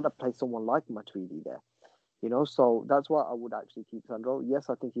you've got to play someone like Matuidi there. So that's why I would actually keep Sandro. Yes,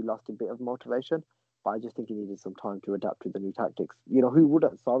 I think he lost a bit of motivation, but I just think he needed some time to adapt to the new tactics. Who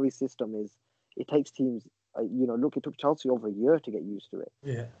wouldn't? Sarri's system it takes teams, look, it took Chelsea over a year to get used to it.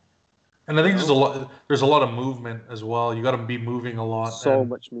 Yeah. And I think there's a lot of movement as well. You got to be moving a lot. So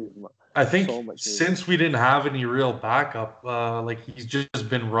much movement. I think since we didn't have any real backup, he's just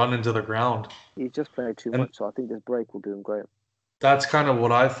been run into the ground. He's just played too much, so I think this break will do him great. That's kind of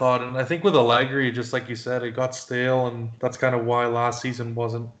what I thought. And I think with Allegri, just like you said, it got stale, and that's kind of why last season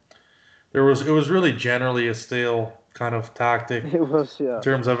wasn't. It was really generally a stale kind of tactic. It was, yeah. In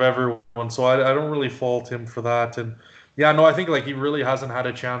terms of everyone. So I don't really fault him for that. And yeah, no, I think he really hasn't had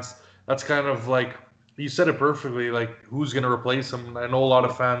a chance. That's kind of you said it perfectly, who's going to replace him? I know a lot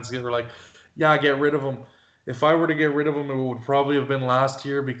of fans were like, yeah, get rid of him. If I were to get rid of him, it would probably have been last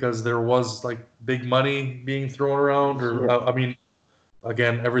year because there was big money being thrown around. I mean,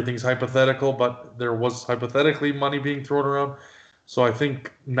 again, everything's hypothetical, but there was hypothetically money being thrown around. So I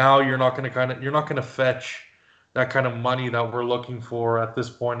think now you're not going to fetch that kind of money that we're looking for at this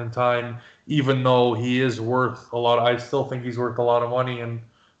point in time, even though he is worth a lot. I still think he's worth a lot of money, and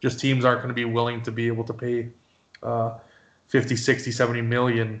just teams aren't going to be willing to be able to pay 50, 60, 70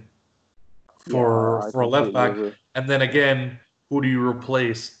 million for a left back. And then again, who do you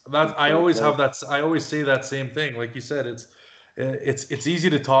replace? I always say that same thing. Like you said, it's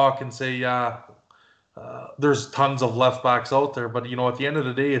easy to talk and say, there's tons of left backs out there, but at the end of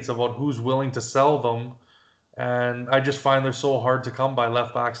the day, it's about who's willing to sell them. And I just find they're so hard to come by,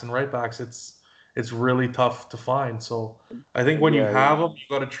 left backs and right backs. It's really tough to find. So I think when you have them, you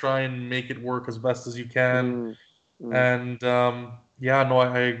got to try and make it work as best as you can. And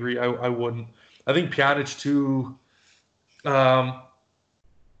I agree. I wouldn't. I think Pjanic too.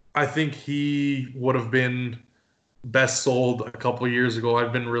 I think he would have been best sold a couple of years ago.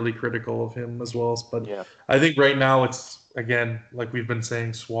 I've been really critical of him as well, but I think right now it's, again, like we've been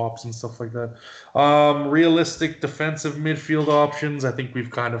saying, swaps and stuff like that. Realistic defensive midfield options, I think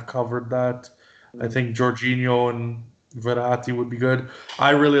we've kind of covered that. I think Jorginho and Verratti would be good.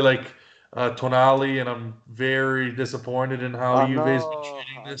 I really like Tonali, and I'm very disappointed in how Juve's been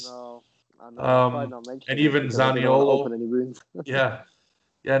treating this. And even Zaniolo.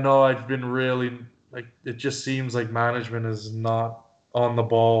 I've been really, it just seems like management is not on the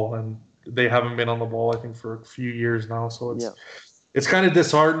ball, and they haven't been on the ball, I think, for a few years now. So it's kind of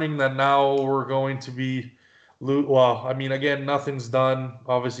disheartening that now we're going to be. Well, I mean, again, nothing's done.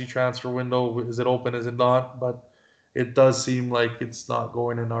 Obviously, transfer window, is it open, is it not? But it does seem like it's not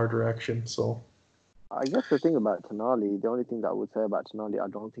going in our direction. So I guess the thing about Tonali, the only thing that I would say about Tonali, I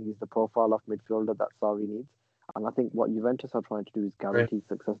don't think he's the profile of midfielder that Sarri needs. And I think what Juventus are trying to do is guarantee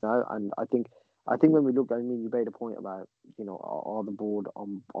success now. And I think when we look, you made a point about, all the board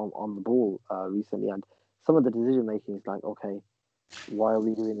on the ball recently, and some of the decision making is okay, why are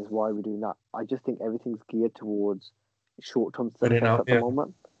we doing this? Why are we doing that? I just think everything's geared towards short-term success at the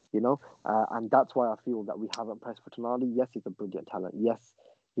moment, and that's why I feel that we haven't pressed for Tonali. Yes, he's a brilliant talent. Yes,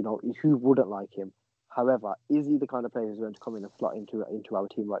 who wouldn't like him? However, is he the kind of player who's going to come in and slot into our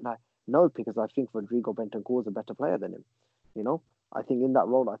team right now? No, because I think Rodrigo Bentancur is a better player than him. I think in that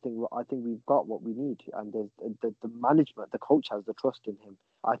role, I think we've got what we need, and the management, the coach has the trust in him.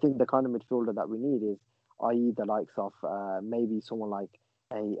 I think the kind of midfielder that we need is, i.e., the likes of maybe someone like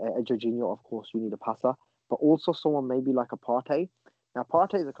a Jorginho. Of course, you need a passer, but also someone maybe like a Partey. Now,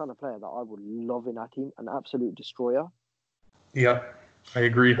 Partey is the kind of player that I would love in our team, an absolute destroyer. Yeah, I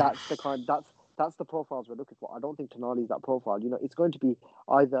agree. That's the profiles we're looking for. I don't think Tonali is that profile. It's going to be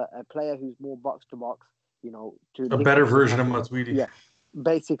either a player who's more box to box, to a better version of Matuidi. Yeah,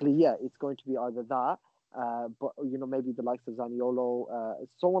 basically, it's going to be either that, but maybe the likes of Zaniolo,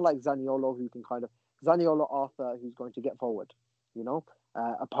 someone like Zaniolo who can kind of Zaniolo Arthur, who's going to get forward,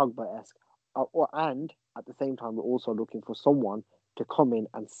 a Pogba-esque, and at the same time we're also looking for someone to come in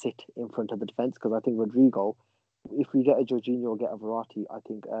and sit in front of the defense, because I think Rodrigo, if we get a Jorginho or get a Verratti, I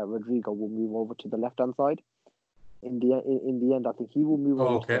think Rodrigo will move over to the left hand side. in the end, I think he will move Oh,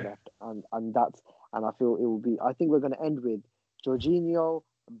 over to the okay. left, and I feel it will be. I think we're going to end with Jorginho,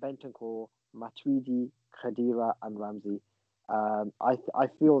 Bentancur, Matuidi, Khedira, and Ramsey. I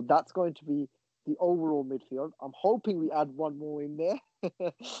feel that's going to be the overall midfield. I'm hoping we add one more in there.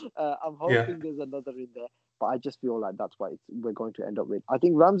 I'm Yeah. hoping there's another in there, but I just feel like that's what we're going to end up with. I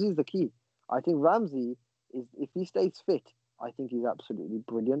think Ramsey is the key. I think Ramsey is, if he stays fit, I think he's absolutely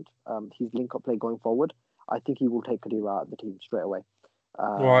brilliant. His link-up play going forward, I think he will take Khedira out of the team straight away.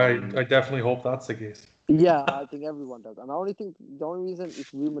 Well, I definitely hope that's the case. Yeah, I think everyone does. And I only think the only reason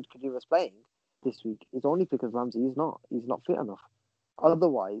it's rumored Khedira's playing this week is only because Ramsey is not. He's not fit enough.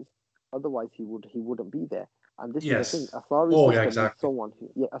 Otherwise he wouldn't be there. And this Yes. is the thing. Asari's Oh, yeah, system exactly. is someone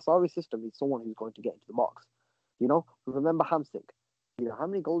Asari's system is someone who's going to get into the box. You know, remember Hamsik. You know, how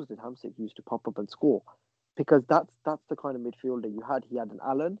many goals did Hamsik use to pop up and score? Because that's the kind of midfielder you had. He had an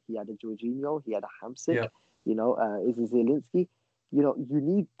Allen, he had a Jorginho, he had a Hamsik. Yeah. You know, Izzy Zielinski. You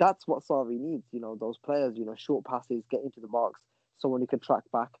know, that's what Sarri needs. You know, those players. You know, short passes, get into the box, someone who can track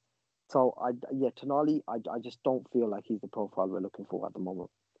back. So Tonali, I just don't feel like he's the profile we're looking for at the moment.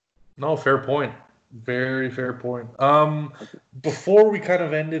 No, fair point. Very fair point. Before we kind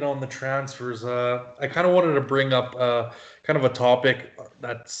of ended on the transfers, I kind of wanted to bring up kind of a topic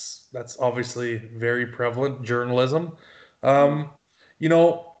that's obviously very prevalent: journalism. You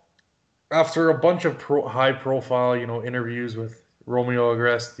know, after a bunch of high-profile, you know, interviews with Romeo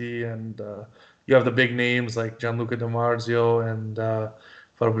Agresti, and you have the big names like Gianluca Di Marzio and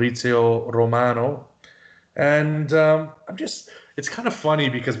Fabrizio Romano. And it's kind of funny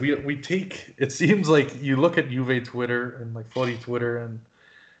because we take, it seems like you look at Juve Twitter and like Footy Twitter, and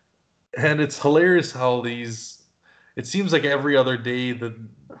it's hilarious how it seems like every other day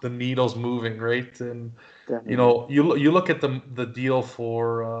the needle's moving, right? And Definitely. you know, you look at the deal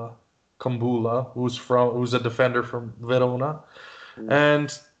for Kumbula, who's a defender from Verona,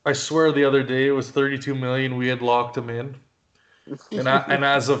 and I swear the other day it was 32 million. We had locked him in. And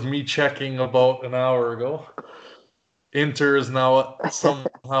as of me checking about an hour ago, Inter is now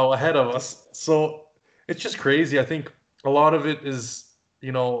somehow ahead of us. So it's just crazy. I think a lot of it is,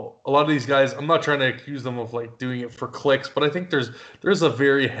 you know, a lot of these guys, I'm not trying to accuse them of like doing it for clicks, but I think there's a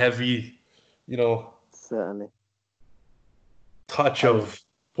very heavy, you know, Certainly. touch of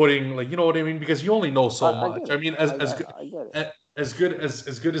putting, like, you know what I mean? Because you only know so I much. get I it. mean, I get it. as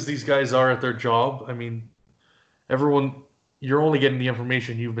good as these guys are at their job, I mean, you're only getting the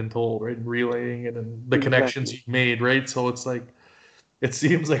information you've been told, right? And relaying it and the connections you've made, right? So it's like, it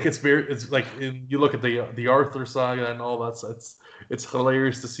seems like it's like you look at the Arthur saga and all that. So it's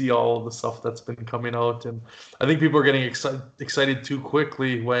hilarious to see all of the stuff that's been coming out, and I think people are getting excited too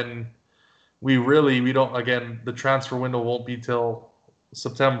quickly when we don't. Again, the transfer window won't be till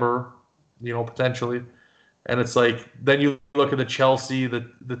September, you know, potentially, and it's like then you look at the Chelsea, the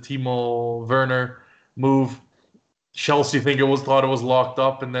Timo Werner move. Chelsea thought it was locked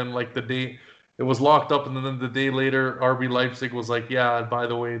up, and then like the day it was locked up, and then the day later, RB Leipzig was like, "Yeah, by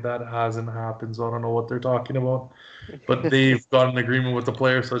the way, that hasn't happened." So I don't know what they're talking about, but they've got an agreement with the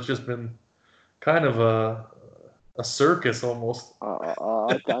player, so it's just been kind of a circus almost.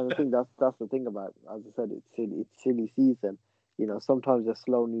 I think that's the thing about it. As I said, it's silly season. You know, sometimes there's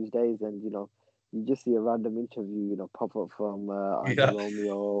slow news days, and you know, you just see a random interview, you know, pop up from either Yeah.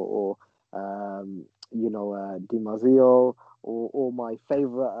 Romeo or you know, Di Marzio or my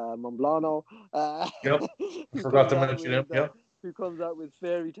favorite Momblano. Yep. I who forgot comes to out mention with, him. Yep. Who comes out with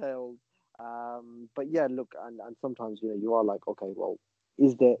fairy tales. But yeah, look, and sometimes, you know, you are like, okay, well,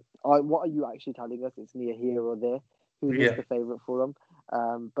 what are you actually telling us? It's near here or there. Who is Yeah. the favorite for them?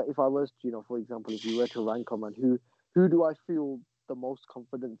 But if I was, you know, for example, if you were to rank them, and who do I feel the most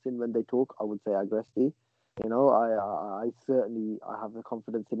confidence in when they talk? I would say Agresti. You know, I certainly have the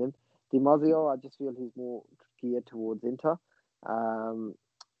confidence in him. Di Marzio, I just feel he's more geared towards Inter.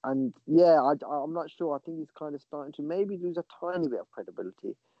 And yeah, I'm not sure. I think he's kind of starting to maybe lose a tiny bit of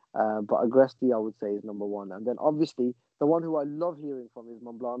credibility. But Agresti, I would say, is number one. And then obviously, the one who I love hearing from is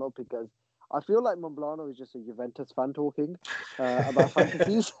Momblano, because I feel like Momblano is just a Juventus fan talking about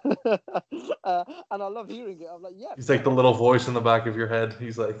fantasies. And I love hearing it. I'm like, yeah. He's like the little voice in the back of your head.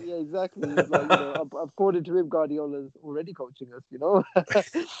 He's like, Yeah, exactly. He's like, you know, according to him, Guardiola's already coaching us, you know. How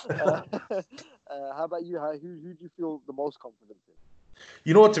about you? Who do you feel the most confident in?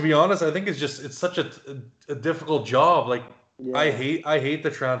 you know what? To be honest, I think it's such a difficult job. Like, Yeah. I hate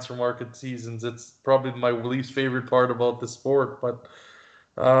the transfer market seasons. It's probably my least favorite part about the sport. But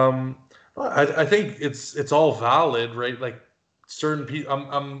I think it's all valid, right? Like certain people,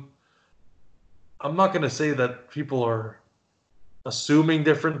 I'm not going to say that people are assuming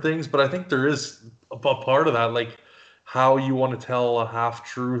different things, but I think there is a part of that. Like how you want to tell a half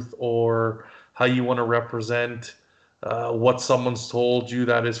truth or how you want to represent what someone's told you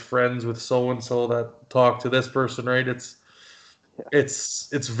that is friends with so and so that talk to this person, right? It's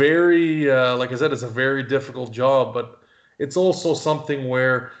very like I said, it's a very difficult job, but it's also something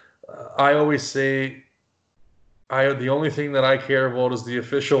where I always say the only thing that I care about is the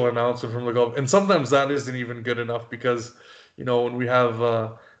official announcement from the government, and sometimes that isn't even good enough because when we have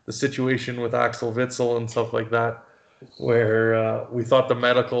the situation with Axel Witsel and stuff like that, where we thought the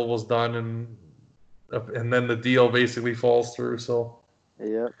medical was done and then the deal basically falls through. So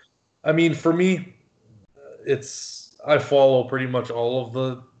Yeah. I mean, for me, I follow pretty much all of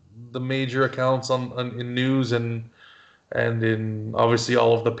the major accounts in news and in obviously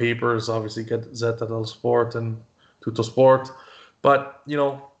all of the papers, obviously Gazzetta dello Sport and Tutto Sport. But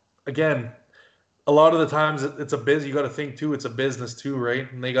again, a lot of the times it's you got to think too, it's a business too,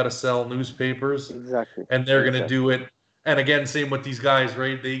 right? And they got to sell newspapers, Exactly. and they're going to do it. And again, same with these guys,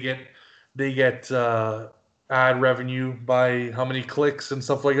 right? They get ad revenue by how many clicks and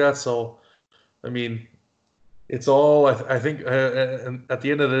stuff like that. So, I mean, it's all, I think, and at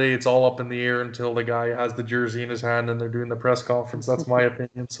the end of the day, it's all up in the air until the guy has the jersey in his hand and they're doing the press conference. That's my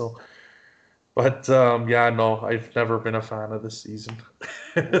opinion. So, but yeah, no, I've never been a fan of this season.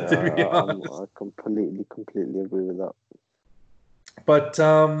 To be honest. I completely agree with that. But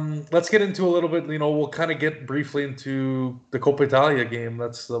let's get into a little bit. We'll kind of get briefly into the Coppa Italia game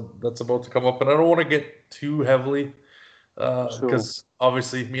that's about to come up, and I don't want to get too heavily because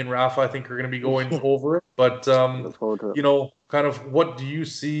obviously me and Rafa I think are going to be going over it. But kind of what do you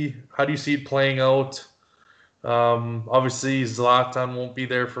see? How do you see it playing out? Obviously Zlatan won't be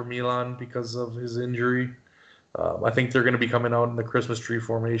there for Milan because of his injury. I think they're going to be coming out in the Christmas tree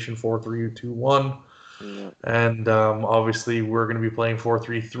formation 4-3-2-1. Yeah. And obviously we're going to be playing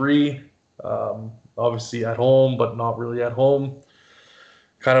 4-3-3, obviously at home, but not really at home.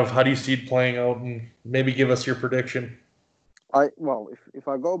 Kind of how do you see it playing out, and maybe give us your prediction? If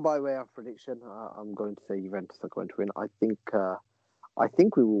I go by way of prediction, I'm going to say Juventus are going to win. I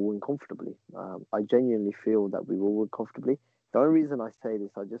think we will win comfortably. I genuinely feel that we will win comfortably. The only reason I say this,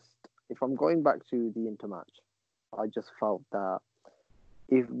 if I'm going back to the Inter match, I just felt that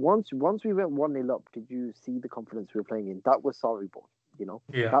once we went 1-0 up, did you see the confidence we were playing in? That was Sarri-ball,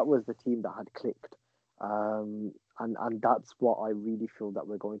 Yeah. That was the team that had clicked. And that's what I really feel that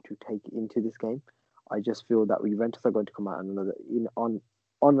we're going to take into this game. I just feel that Juventus are going to come out on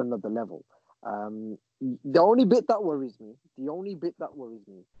another level. The only bit that worries me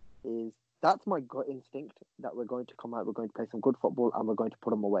is that's my gut instinct that we're going to come out, we're going to play some good football, and we're going to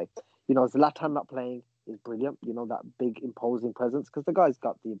put them away. Zlatan not playing is brilliant. That big imposing presence, because the guy's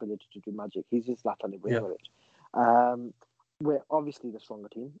got the ability to do magic. He's just Zlatan Ibrahimovic. We're obviously the stronger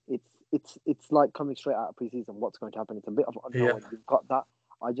team. It's like coming straight out of preseason. What's going to happen? It's a bit of unknown. We've got that.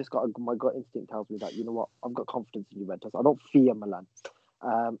 I just got my gut instinct tells me that I've got confidence in Juventus. I don't fear Milan.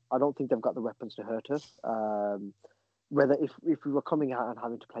 I don't think they've got the weapons to hurt us. Whether if we were coming out and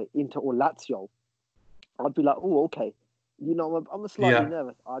having to play Inter or Lazio, I'd be like, oh, okay. I'm slightly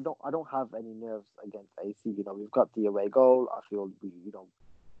nervous. I don't have any nerves against AC. We've got the away goal. I feel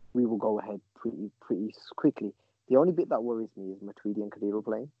we will go ahead pretty quickly. The only bit that worries me is Matuidi and Khedira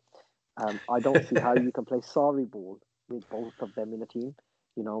playing. I don't see how you can play Sarri-ball with both of them in a team.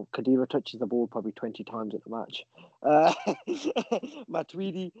 Khedira touches the ball probably 20 times at the match.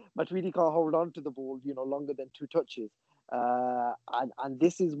 Matuidi can't hold on to the ball, longer than 2 touches. And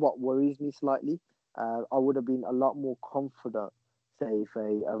this is what worries me slightly. I would have been a lot more confident, say, if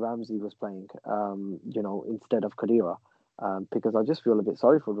a Ramsey was playing, instead of Khedira, because I just feel a bit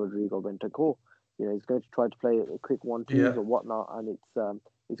sorry for Rodrigo Bentancur. He's going to try to play a quick 1-2 or whatnot, and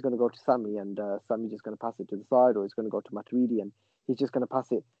it's going to go to Sammy, and Sammy's just going to pass it to the side, or it's going to go to Matuidi, and he's just going to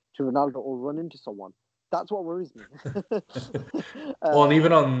pass it to Ronaldo or run into someone. That's what worries me. Well, and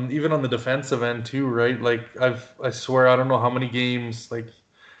even on the defensive end too, right? Like I swear, I don't know how many games. Like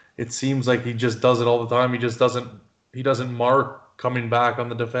it seems like he just does it all the time. He doesn't mark coming back on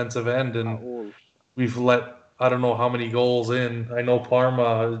the defensive end, and we've let I don't know how many goals in. I know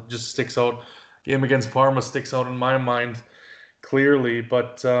Parma just sticks out. Game against Parma sticks out in my mind clearly,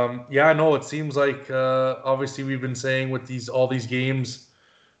 but I know it seems like obviously we've been saying with all these games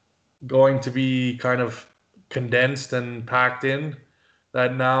going to be kind of condensed and packed in,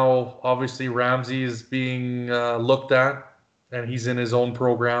 that now obviously Ramsey is being looked at and he's in his own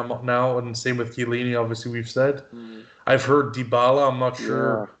program now, and same with Chiellini, obviously we've said. I've heard Dybala, I'm not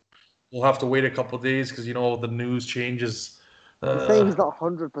sure. We'll have to wait a couple of days because the news changes. He's saying he's not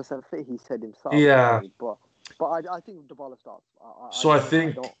 100% fit, he said himself. Yeah. But I think Dybala starts. I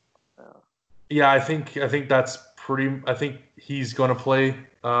think that's I think he's going to play.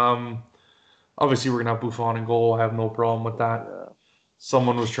 Obviously, we're going to have Buffon in goal. I have no problem with that. Yeah.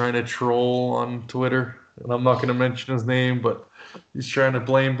 Someone was trying to troll on Twitter, and I'm not going to mention his name, but he's trying to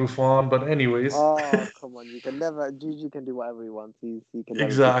blame Buffon. But anyways, Oh, come on. You can never, Gigi can do whatever he wants. He can never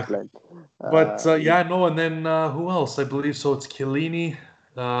exactly. be blamed. But yeah, no, and then who else? I believe so. It's Chiellini.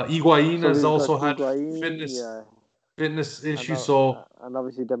 Higuain So has we've also got had Higuain, yeah. fitness And, issues. So and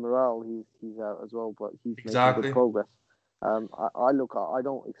obviously Demiral, he's out as well, but he's making exactly. good progress. I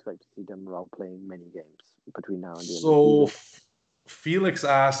don't expect to see Demiral playing many games between now and the end of the season. Felix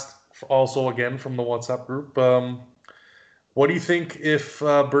asked also again from the WhatsApp group, what do you think if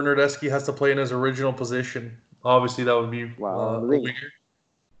Bernardeschi has to play in his original position? Obviously, that would be Well, a the wing. winger.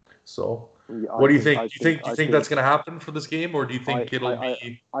 So, Yeah, what do you think? Do you think that's going to happen for this game, or do you think it'll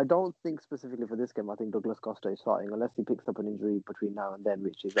be? I don't think specifically for this game. I think Douglas Costa is starting unless he picks up an injury between now and then,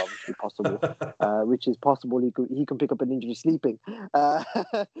 which is obviously possible. Which is possible. He can pick up an injury sleeping. But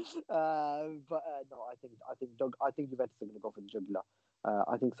no, I think Juventus are going to go for the jugular.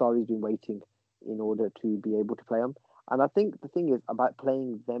 I think Sarri's been waiting in order to be able to play them, and I think the thing is about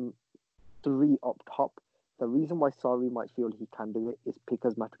playing them three up top. The reason why Sarri might feel he can do it is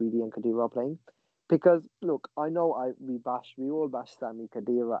because Matuidi and Khedira are playing. Because look, I know we all bash Sami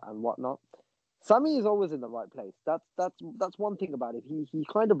Khedira and whatnot. Sami is always in the right place. That's one thing about it. He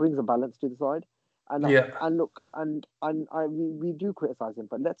kind of brings a balance to the side. And we do criticize him,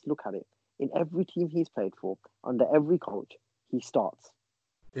 but let's look at it. In every team he's played for, under every coach, he starts.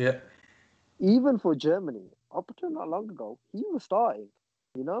 Yeah. Even for Germany, up until not long ago, he was starting.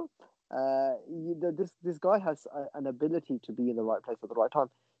 You know. This guy has an ability to be in the right place at the right time.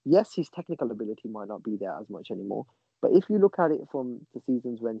 Yes, his technical ability might not be there as much anymore, but if you look at it from the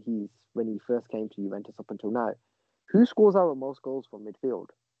seasons when he first came to Juventus up until now, who scores our most goals from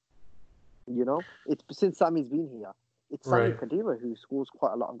midfield? You know, it's since Sami's been here. It's Sami Khedira who scores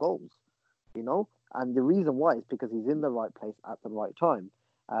quite a lot of goals. You know, and the reason why is because he's in the right place at the right time.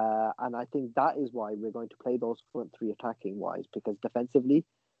 And I think that is why we're going to play those front three attacking wise, because defensively,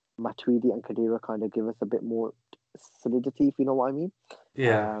 Matuidi and Khedira kind of give us a bit more solidity, if you know what I mean.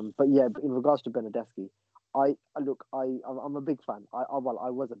 Yeah. But in regards to Bernardeschi, I'm a big fan. I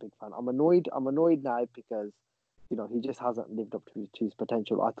was a big fan. I'm annoyed now because, you know, he just hasn't lived up to his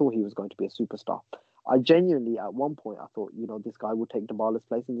potential. I thought he was going to be a superstar. I genuinely, at one point, I thought, you know, this guy would take Dybala's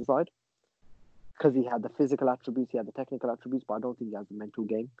place in the side because he had the physical attributes, he had the technical attributes, but I don't think he has the mental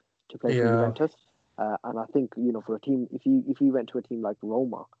game to play for Juventus. And I think, you know, for a team, if he went to a team like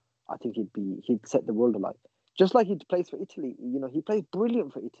Roma, I think he'd set the world alight. Just like he plays for Italy, you know, he plays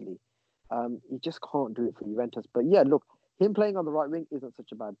brilliant for Italy. He just can't do it for Juventus. But yeah, look, him playing on the right wing isn't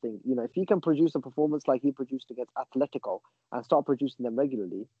such a bad thing. You know, if he can produce a performance like he produced against Atletico and start producing them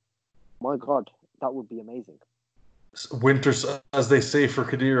regularly, my God, that would be amazing. Winter's, as they say for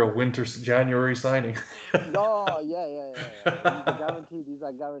Khedira, winter's January signing. Oh, yeah. These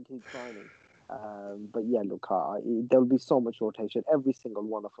are guaranteed signings. But yeah, look, there'll be so much rotation. Every single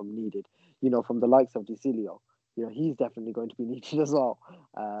one of them needed. You know, from the likes of Dicilio, you know, he's definitely going to be needed as well.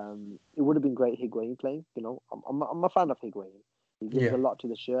 It would have been great Higuain playing. You know, I'm a fan of Higuain. He gives a lot to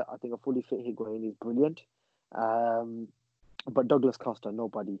the shirt. I think a fully fit Higuain is brilliant. But Douglas Costa,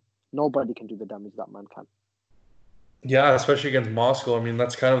 nobody can do the damage that man can. Yeah, especially against Moscow. I mean,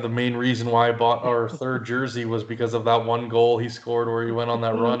 that's kind of the main reason why I bought our third jersey was because of that one goal he scored where he went on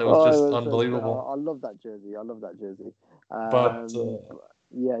that run. It was just unbelievable. I love that jersey.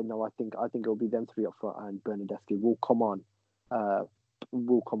 Yeah, no, I think it'll be them three up front, and Bernardeschi will come on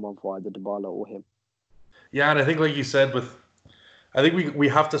for either Dybala or him. Yeah, and I think, like you said, I think we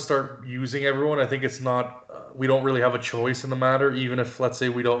have to start using everyone. I think it's not we don't really have a choice in the matter, even if, let's say,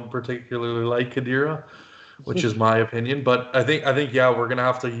 we don't particularly like Khedira, which is my opinion. But I think yeah, we're gonna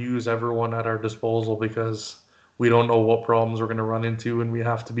have to use everyone at our disposal because we don't know what problems we're gonna run into, and we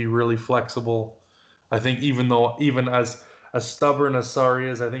have to be really flexible. I think even as stubborn as Sarri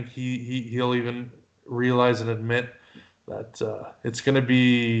is, I think he'll even realize and admit that it's gonna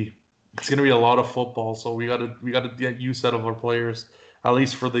be a lot of football. So we gotta get use out of our players, at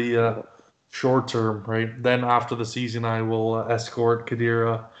least for the short term, right? Then after the season, I will escort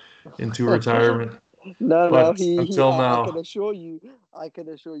Khedira into retirement. No, until now, I can assure you,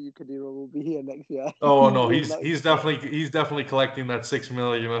 Khedira will be here next year. Oh no, he's definitely collecting that $6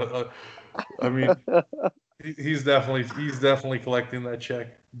 million. I mean, he's definitely collecting that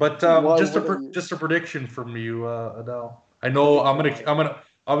check. But just a prediction from you, Adele. I know I'm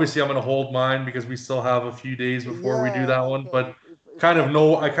gonna hold mine because we still have a few days before we do that one. But I kind of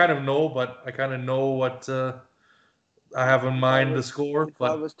know what I have in If mind the score, if I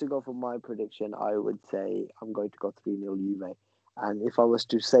but was to go for my prediction, I would say I'm going to go 3-0 Juve. And if I was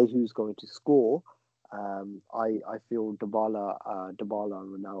to say who's going to score, I feel Dybala and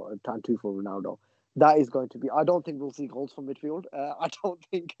Ronaldo, Tantu for Ronaldo. That is going to be. I don't think we'll see goals from midfield. I don't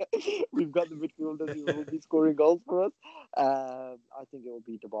think we've got the midfielders who will be scoring goals for us. I think it will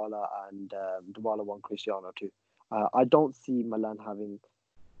be Dybala and Dybala one, Cristiano two. I don't see Milan having.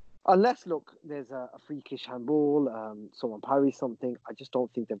 Unless, look, there's a freakish handball, someone parries something. I just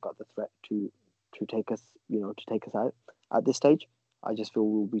don't think they've got the threat to take us, to take us out at this stage. I just feel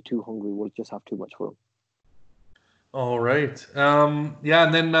we'll be too hungry. We'll just have too much for them. all right. Yeah,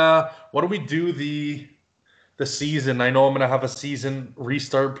 and then what do we do the season? I know I'm gonna have a season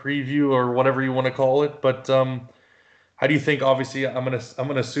restart preview or whatever you want to call it, but how do you think? Obviously, I'm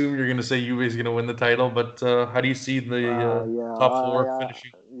gonna assume you're gonna say Juve is gonna win the title, but how do you see the Yeah, top four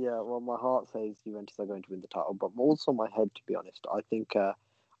finishing? yeah. Well, my heart says Juventus are going to win the title, but also my head, to be honest, I think,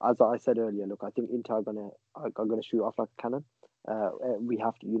 as I said earlier, look, I think Inter are gonna shoot off like a cannon. We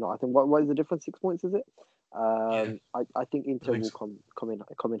have to, I think what is the difference? 6 points, is it? Yeah, I think I Inter think will so.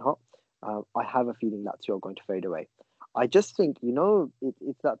 come in hot. I have a feeling Lazio are going to fade away. I just think,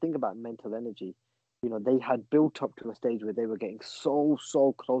 it's that thing about mental energy. They had built up to a stage where they were getting so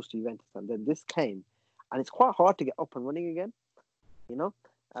close to Juventus, and then this came, and it's quite hard to get up and running again. You know,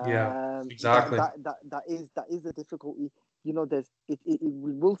 Yeah, that exactly. that is the difficulty. There's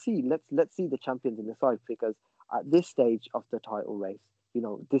we'll see. Let's see the champions in the side, because at this stage of the title race,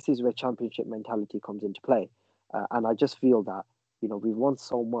 this is where championship mentality comes into play, and I just feel that we've won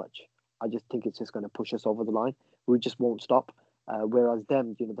so much. I just think it's just going to push us over the line. We just won't stop. Whereas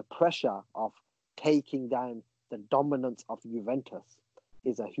them, the pressure of taking down the dominance of Juventus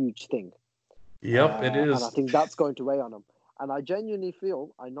is a huge thing, Yep, it and I is. think that's going to weigh on them. And I genuinely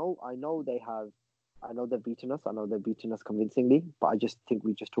feel, I know they've beaten us. I know they've beaten us convincingly, but I just think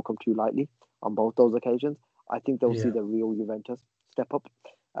we just took them too lightly on both those occasions. I think they'll see Yeah. the real Juventus step up.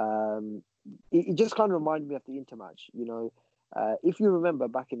 Um, it just kind of reminded me of the Inter match. If you remember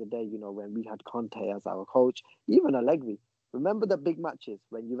back in the day, when we had Conte as our coach, even Allegri. Remember the big matches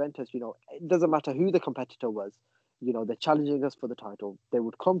when Juventus, it doesn't matter who the competitor was, they're challenging us for the title. They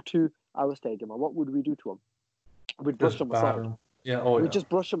would come to our stadium, and what would we do to them? We'd brush Just them aside. batter. Yeah. Oh We'd yeah. just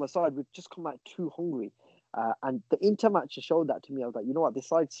brush them aside. We'd just come out too hungry. And the Inter match showed that to me. I was like, you know what, this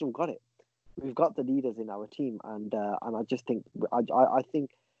side still got it. We've got the leaders in our team, and I just think I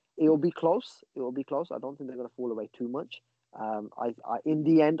think it will be close. It will be close. I don't think they're going to fall away too much. In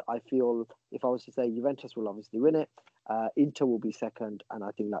the end, I feel if I was to say Juventus will obviously win it, Inter will be second, and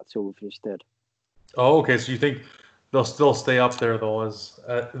I think Lazio will finish third. Oh, okay. So you think they'll still stay up there though, as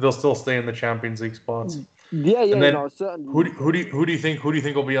they'll still stay in the Champions League spots? Yeah, And yeah, then certainly. who do you think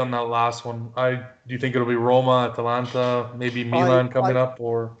will be on that last one? Do you think it'll be Roma, Atalanta, maybe I Milan coming I up,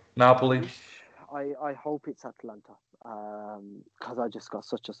 or I Napoli? wish I hope it's Atlanta, because I just got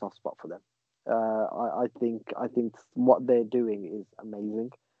such a soft spot for them. I think what they're doing is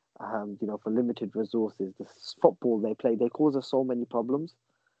amazing. For limited resources, the football they play, they cause us so many problems.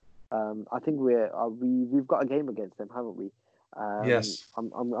 I think we've got a game against them, haven't we? Yes.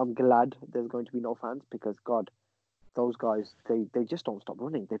 I'm glad there's going to be no fans, because God, those guys, they just don't stop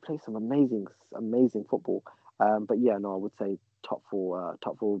running. They play some amazing football. But yeah, no, I would say top four.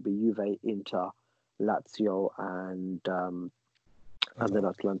 Top four would be Juve, Inter, Lazio, and then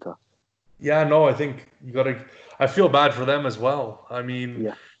Atlanta. Yeah, no, I think you got to. I feel bad for them as well. I mean,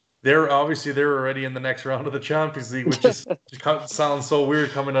 Yeah, they're already in the next round of the Champions League, which is just sounds so weird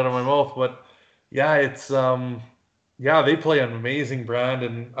coming out of my mouth, but yeah, it's yeah, they play an amazing brand,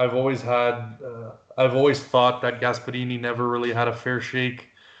 and I've always thought that Gasparini never really had a fair shake,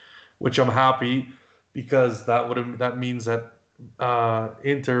 which I'm happy because that means that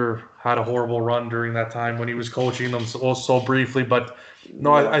Inter had a horrible run during that time when he was coaching them so briefly. But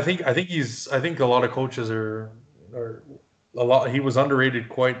no, yeah, I think a lot of coaches are a lot. He was underrated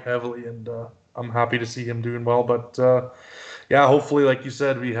quite heavily, and I'm happy to see him doing well. But yeah, hopefully, like you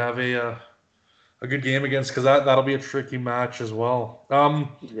said, we have a good game against, because that'll be a tricky match as well.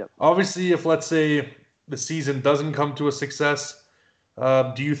 yeah. Obviously, if let's say the season doesn't come to a success,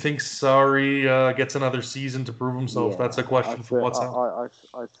 do you think Sari gets another season to prove himself? That's Yeah, a question from WhatsApp.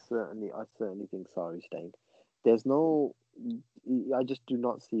 I certainly think Sarri's staying. There's no, I just do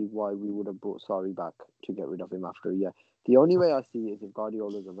not see why we would have brought Sarri back to get rid of him after a year. The only way I see is if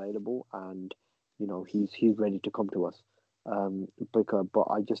Guardiola's available and he's ready to come to us. But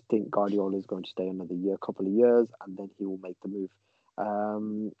I just think Guardiola is going to stay another year, couple of years, and then he will make the move.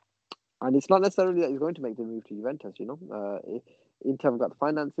 Um, and it's not necessarily that he's going to make the move to Juventus. Inter have got the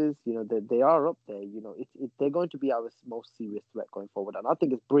finances. You know, they are up there. You know, they're going to be our most serious threat going forward, and I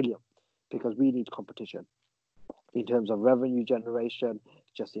think it's brilliant because we need competition in terms of revenue generation,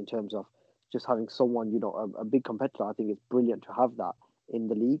 just in terms of just having someone, you know, a big competitor. I think it's brilliant to have that in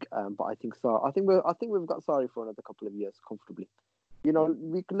the league. But I think so. I think we've got Sarri for another couple of years comfortably. You know,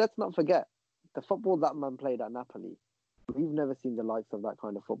 let's not forget the football that man played at Napoli. We've never seen the likes of that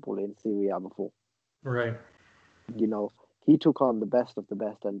kind of football in Serie A before. Right. You know, he took on the best of the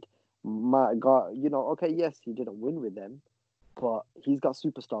best, and my God, you know, okay, yes, he didn't win with them, but he's got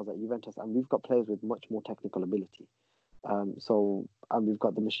superstars at Juventus, and we've got players with much more technical ability. And we've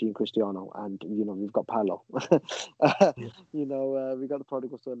got the machine Cristiano, and you know we've got Paolo. You know, we got the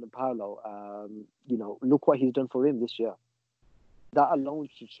prodigal son and Paolo. You know, look what he's done for him this year. That alone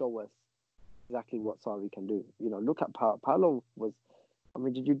should show us exactly what Sarri can do. You know, look at Paolo was. I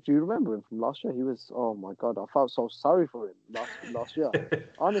mean, do you remember him from last year? He was, oh my God, I felt so sorry for him last year.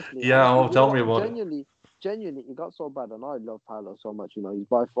 Honestly. Yeah, tell me what? about it. Genuinely, it got so bad, and I love Paolo so much. You know, he's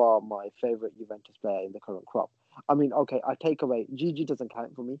by far my favourite Juventus player in the current crop. I mean, okay, I take away, Gigi doesn't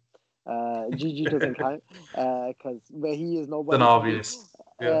count for me. Gigi doesn't count because where he is nobody. An obvious.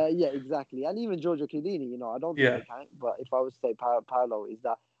 Yeah, exactly. And even Giorgio Chiellini, you know, I don't think they count. But if I was to say Paolo, is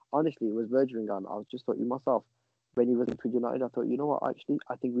that, honestly, it was Bergeringan. I just thought, myself, when he was at United, I thought, you know what, actually,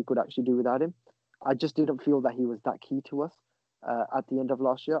 I think we could actually do without him. I just didn't feel that he was that key to us at the end of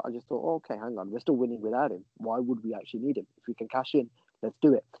last year. I just thought, oh, okay, hang on, we're still winning without him. Why would we actually need him? If we can cash in, let's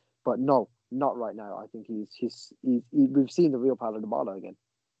do it. But no, not right now. I think we've seen the real Paulo Dybala again.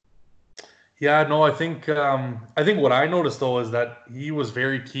 Yeah, no, I think what I noticed though is that he was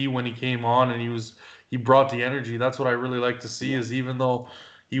very key when he came on, and he brought the energy. That's what I really like to see. Is even though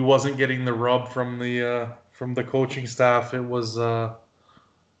he wasn't getting the rub from the coaching staff, it was that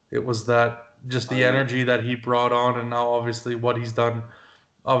just the energy that he brought on, and now obviously what he's done,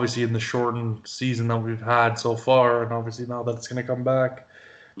 obviously in the shortened season that we've had so far, and obviously now that it's going to come back.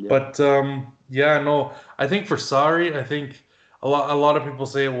 Yeah. But no, I think for Sarri, I think a lot of people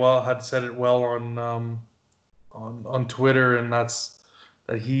had said it well on Twitter, and that's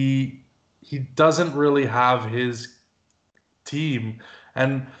that he doesn't really have his team,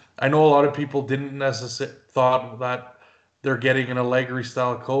 and I know a lot of people didn't necessarily thought that they're getting an Allegri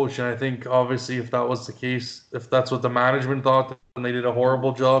style coach, and I think obviously if that was the case, if that's what the management thought, then they did a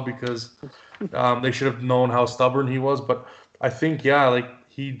horrible job because they should have known how stubborn he was. But I think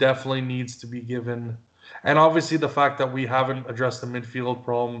he definitely needs to be given, and obviously the fact that we haven't addressed the midfield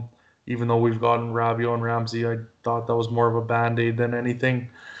problem, even though we've gotten Rabiot and Ramsey, I thought that was more of a band-aid than anything.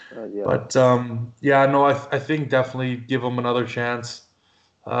 But I think definitely give him another chance,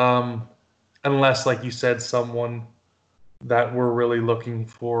 unless, like you said, someone that we're really looking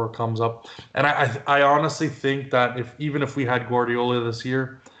for comes up. And I honestly think that even if we had Guardiola this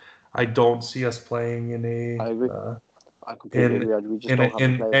year, I don't see us playing in a. I agree. I completely agree. We just don't have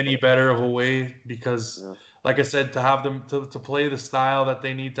in any better of a way because, like I said, to have them to play the style that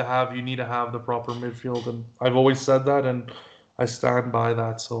they need to have, you need to have the proper midfield, and I've always said that, and I stand by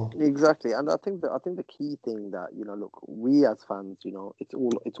that. So exactly, and I think the key thing that look, we as fans,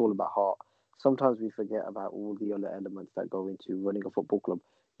 it's all about heart. Sometimes we forget about all the other elements that go into running a football club.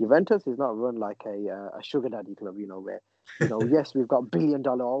 Juventus is not run like a sugar daddy club, where yes, we've got $1 billion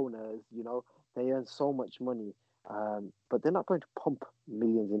owners, they earn so much money. But they're not going to pump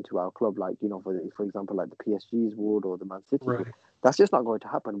millions into our club like, for example, like the PSG's would or the Man City would. That's just not going to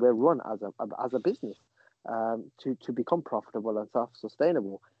happen. We're run as a business to become profitable and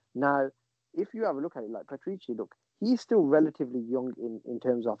self-sustainable. Now, if you have a look at it, like Patrici, look, he's still relatively young in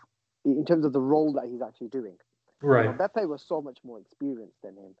terms of the role that he's actually doing. Right. Beppe was so much more experienced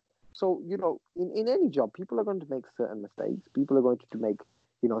than him. So, in any job, people are going to make certain mistakes. People are going to make,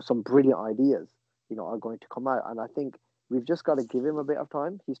 some brilliant ideas. Are going to come out. And I think we've just got to give him a bit of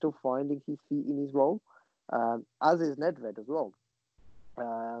time. He's still finding his feet in his role, as is Nedved as well.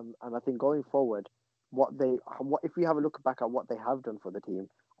 And I think going forward, if we have a look back at what they have done for the team,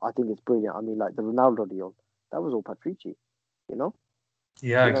 I think it's brilliant. I mean, like the Ronaldo deal, that was all Patrici,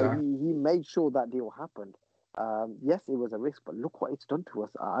 Yeah, exactly. He made sure that deal happened. Yes, it was a risk, but look what it's done to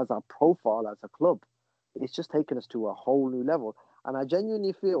us as a profile, as a club. It's just taken us to a whole new level. And I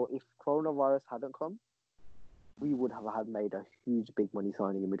genuinely feel if coronavirus hadn't come, we would have made a huge big money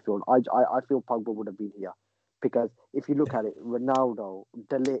signing in midfield. I feel Pogba would have been here. Because if you look at it, Ronaldo,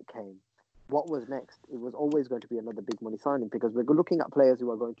 De Ligt came. What was next? It was always going to be another big money signing because we're looking at players who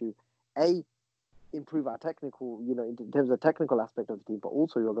are going to, improve our technical, in terms of technical aspect of the team, but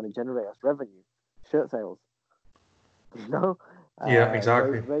also you're going to generate us revenue, shirt sales. Yeah,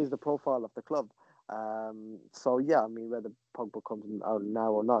 exactly. Raise the profile of the club. So yeah, I mean, whether Pogba comes out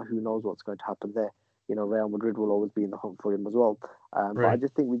now or not, who knows what's going to happen there. You know, Real Madrid will always be in the hunt for him as well. But I Right.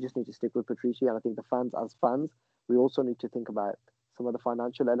 just think we just need to stick with Patricio, and I think the fans, as fans, we also need to think about some of the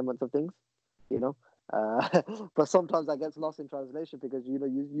financial elements of things. You know, but sometimes that gets lost in translation because you know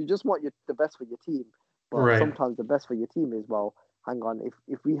you just want the best for your team, but Right. sometimes the best for your team is, well, hang on,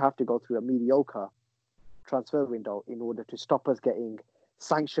 if we have to go through a mediocre transfer window in order to stop us getting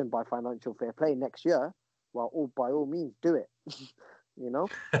sanctioned by financial fair play next year, well, by all means, do it. You know,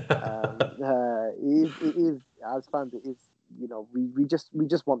 it is as fans, it is, you know, we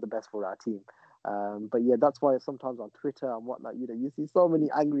just want the best for our team. But yeah, that's why sometimes on Twitter and whatnot, you know, you see so many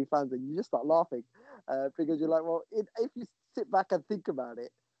angry fans and you just start laughing because you're like, well, if you sit back and think about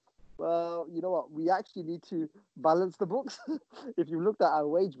it, well, you know what, we actually need to balance the books. If you looked at our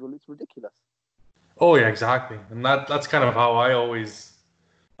wage bill, it's ridiculous. Oh yeah, exactly. And that's kind of how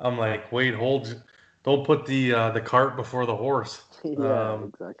I'm like, wait, don't put the cart before the horse. Yeah,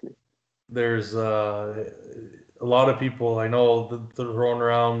 exactly. There's a lot of people I know that they're throwing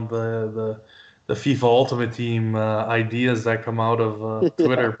around the FIFA Ultimate Team ideas that come out of Yeah,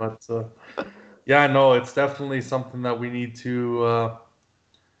 Twitter, but yeah, no, it's definitely something that we need to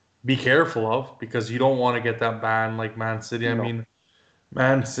be careful of because you don't want to get that ban like Man City. I no. mean,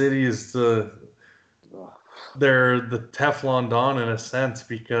 Man City is Ugh. they're the Teflon Don in a sense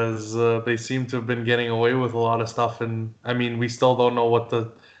because they seem to have been getting away with a lot of stuff, and I mean, we still don't know what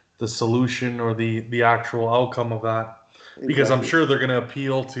the solution or the actual outcome of that because I'm Exactly. sure they're going to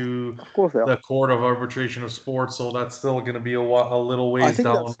appeal to Of course they are. the Court of Arbitration of Sports, so that's still going to be a little I ways think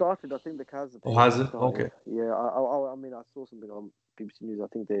that down. started. I think the CAS Oh, appeal has has it? started. Okay. Yeah, I mean, I saw something on BBC News. I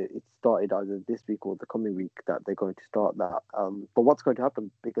think it started either this week or the coming week that they're going to start that. But what's going to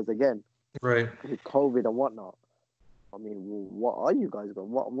happen? Because again, Right. with COVID and whatnot, I mean, what are you guys going?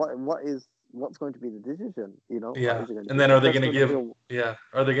 What's going to be the decision? You know, Yeah. is it going to And be a then successful appeal?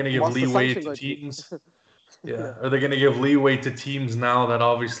 are they going to give What's the leeway sanction to going to be? teams? Yeah. Yeah, Are they going to give leeway to teams now that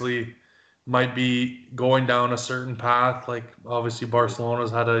obviously might be going down a certain path? Like obviously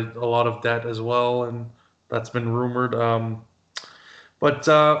Barcelona's had a lot of debt as well, and that's been rumored. But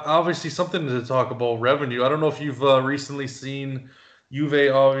obviously something to talk about revenue. I don't know if you've recently seen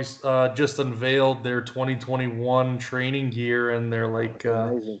Juve always just unveiled their 2021 training gear and their like it's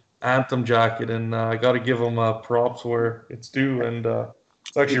amazing. anthem jacket, and I got to give them props where it's due, and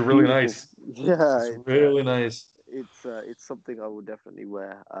it's actually It's really beautiful. nice. Yeah, It's really nice. it's something I would definitely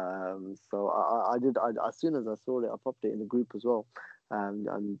wear. So I did. As soon as I saw it, I popped it in the group as well.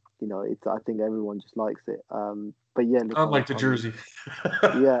 And you know, it's I think everyone just likes it. But yeah, look, Unlike the I'm jersey.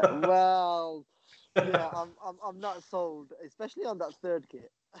 yeah. Well, yeah, I'm not sold, especially on that third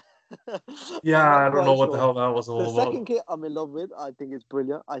kit. I'm Yeah, not I don't know quite what the sure. hell that was The all second about. kit I'm in love with. I think it's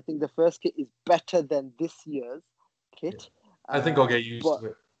brilliant. I think the first kit is better than this year's Yeah. kit. I think I'll get used But to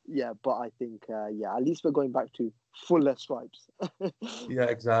it. yeah, but I think yeah, at least we're going back to fuller stripes. Yeah,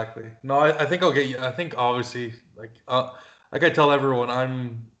 exactly. No, I think I'll get you. I think obviously, like I tell everyone,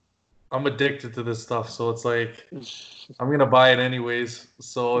 I'm addicted to this stuff. So it's like I'm gonna buy it anyways.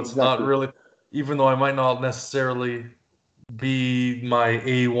 So it's not Exactly. really, even though I might not necessarily be my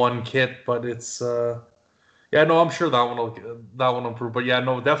A1 kit, but it's yeah, no, I'm sure that one will improve. But yeah,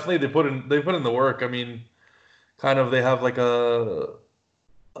 no, definitely they put in the work. I mean, kind of they have like a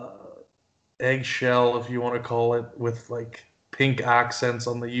eggshell, if you want to call it, with like pink accents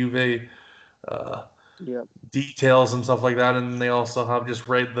on the Juve uh, Yeah. details and stuff like that. And they also have just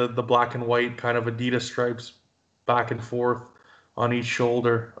the black and white kind of Adidas stripes back and forth on each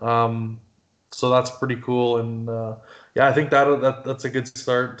shoulder. So that's pretty cool. And yeah, I think that's a good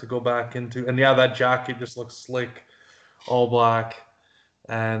start to go back into. And yeah, that jacket just looks slick, all black.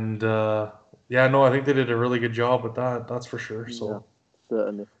 And yeah, no, I think they did a really good job with that. That's for sure. Yeah. So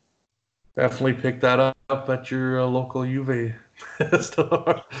Certainly. definitely pick that up at your local Juve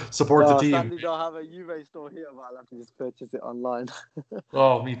store. Support the No, team. sadly don't have a Juve store here, but I'll have to just purchase it online.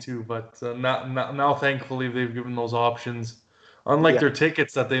 Oh, me too. But now, thankfully, they've given those options. Unlike Yeah. their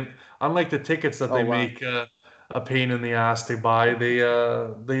tickets that they, unlike the tickets that Oh they wow. make a pain in the ass to buy,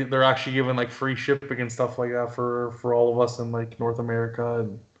 they're actually giving like free shipping and stuff like that for all of us in like North America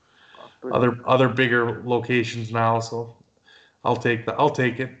and That's brilliant. other bigger locations now. So I'll take that. I'll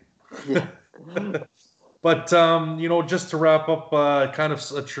take it. Yeah. But just to wrap up, kind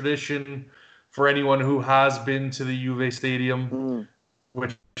of a tradition for anyone who has been to the Juve Stadium, Mm.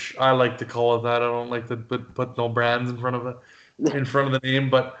 which I like to call it that. I don't like to put no brands in front of the name,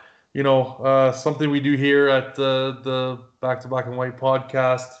 but something we do here at the Back to Black and White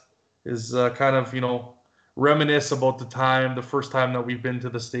podcast is kind of reminisce about the first time that we've been to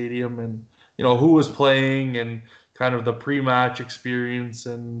the stadium, and who was playing and kind of the pre-match experience.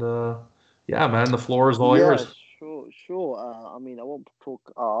 And yeah, man, the floor is all Yeah, yours. sure. I mean, I won't talk.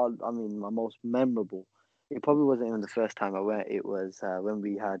 I mean, my most memorable. It probably wasn't even the first time I went. It was when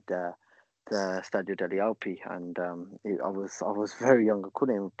we had the Stadio degli Alpi, and I was very young. I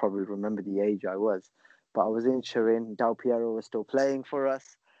couldn't even probably remember the age I was, but I was in Turin. Del Piero was still playing for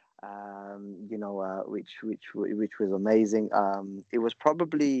us. Which was amazing. It was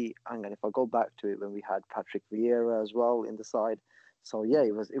probably, hang on, if I go back to it, when we had Patrick Vieira as well in the side. So yeah,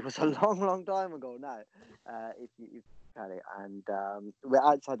 it was a long time ago now. If you had it, and we're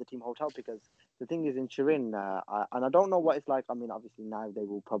outside the team hotel because the thing is in Turin, and I don't know what it's like. I mean, obviously now they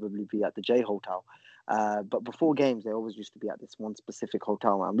will probably be at the J Hotel, but before games they always used to be at this one specific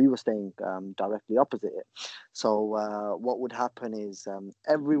hotel, and we were staying directly opposite it. So what would happen is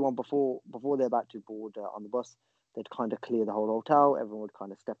everyone before they're about to board on the bus, they'd kind of clear the whole hotel. Everyone would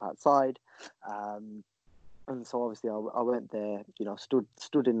kind of step outside. And so obviously I went there,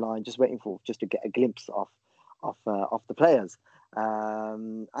 stood in line, just to get a glimpse of the players.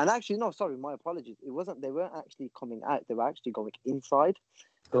 And actually, no, sorry, my apologies. They weren't actually coming out. They were actually going inside.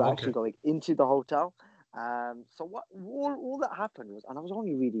 They were Oh, actually okay. going into the hotel. So what all that happened was, and I was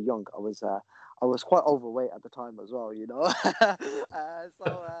only really young. I was quite overweight at the time as well,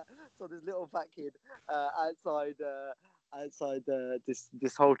 so this little fat kid outside. Outside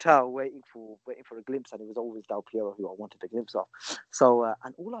this hotel, waiting for a glimpse, and it was always Del Piero who I wanted a glimpse of. So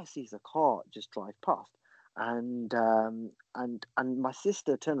and all I see is a car just drive past, and my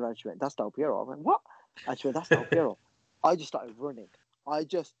sister turned around. She went, "That's Del Piero." I went, "What?" And she went, "That's Del Piero." I just started running. I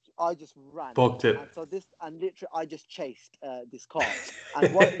just ran, Booked it. and so literally I just chased this car,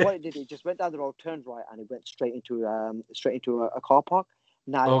 and what it did, it just went down the road, turned right, and it went straight into a car park.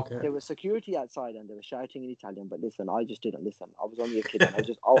 Now Okay. there was security outside, and they were shouting in Italian. But listen, I just didn't listen. I was only a kid, and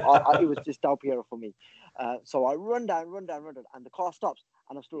it was just Del Piero for me. So I run down, and the car stops,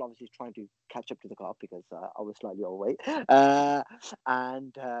 and I'm still obviously trying to catch up to the car because I was slightly overweight.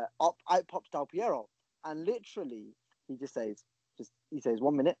 And up out pops Del Piero, and literally he says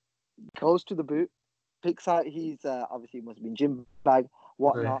 1 minute, goes to the boot, picks out his obviously it must have been gym bag, Right.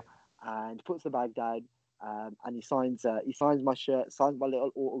 whatnot, and puts the bag down. And he signs my shirt, signs my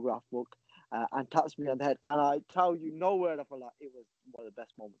little autograph book, and taps me on the head. And I tell you, no word of a lie, it was one of the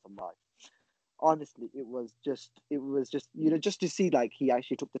best moments of my life. Honestly, it was just just to see like he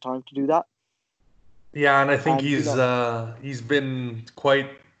actually took the time to do that. Yeah, and I think And he's been quite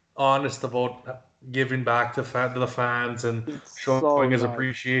honest about giving back to the fans and it's so showing his nice.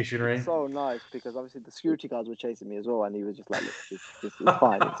 appreciation, It's right? so nice because obviously the security guards were chasing me as well, and he was just like, "Look, this it's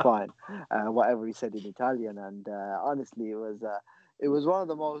fine, it's fine," whatever he said in Italian. And honestly, it was one of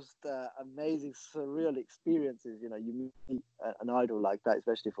the most amazing, surreal experiences. You meet an idol like that,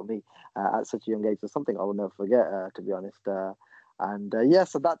 especially for me at such a young age. It's something I will never forget, to be honest. And yeah,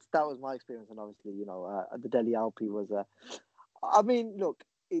 so that was my experience, and obviously, the Delhi Alpi was. I mean, look,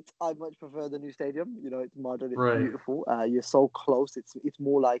 I much prefer the new stadium. It's modern, it's Right. beautiful. You're so close. It's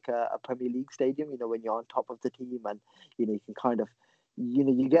more like a Premier League stadium. When you're on top of the team, and you can kind of,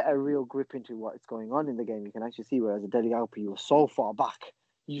 you get a real grip into what's going on in the game. You can actually see. Whereas the Delhi Alpi, you were so far back.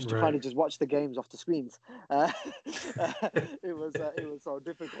 You used to kind Right. of just watch the games off the screens. It was so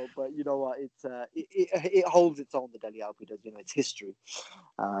difficult, but you know what? It holds its own. The Delhi Alpi does. It's history.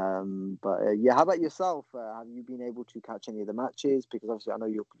 But yeah, how about yourself? Have you been able to catch any of the matches? Because obviously, I know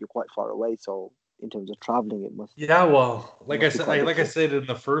you're quite far away. So in terms of traveling, it must Yeah, well, like I must be said, quite like I difficult. said in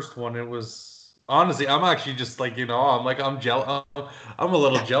the first one, it was honestly, I'm actually just like, I'm jealous. I'm a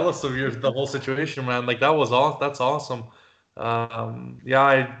little jealous of the whole situation, man. Like that was all. That's awesome.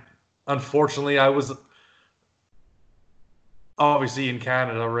 Yeah, unfortunately I was obviously in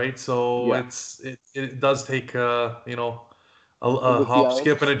Canada, right? So Yeah, it does take a a good few hop, hours.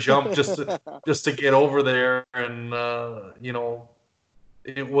 skip, and a jump just to get over there, and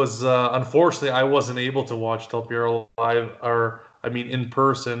it was unfortunately I wasn't able to watch Del Piero live, or I mean in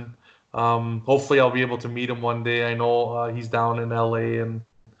person. Hopefully I'll be able to meet him one day. I know he's down in LA and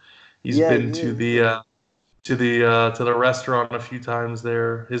he's Yeah, been he is, isn't he? to the restaurant a few times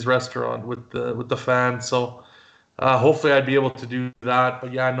there, his restaurant with the fans. So hopefully I'd be able to do that.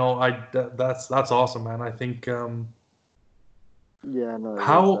 But yeah, no, that's awesome, man. I think Yeah, no, it was.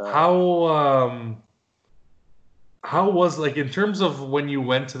 how how was like in terms of when you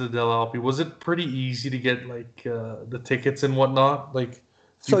went to the Del Alpi, was it pretty easy to get like the tickets and whatnot? Like,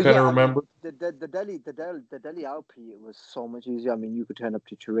 do you So kind yeah, of I mean, remember the Delhi Alpi, it was so much easier. I mean, you could turn up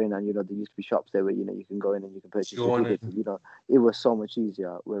to Turin, and there used to be shops there where you can go in and you can purchase your going tickets. in? It was so much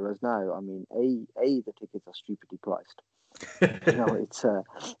easier. Whereas now, I mean, the tickets are stupidly priced. It's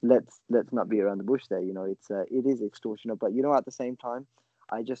let's not be around the bush there. It is extortionate, but at the same time,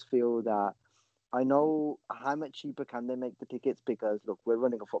 I just feel that I know how much cheaper can they make the tickets, because look, we're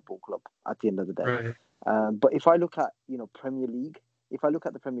running a football club at the end of the day. Right. But if I look at Premier League, if I look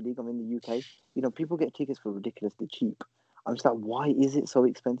at the Premier League, I'm in the UK. People get tickets for ridiculously cheap. I'm just like, why is it so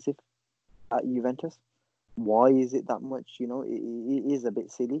expensive at Juventus? Why is it that much? It is a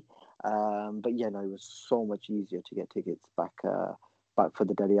bit silly. But yeah, no, it was so much easier to get tickets back for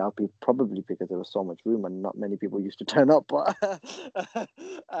the Dele Alpi, probably because there was so much room and not many people used to turn up. But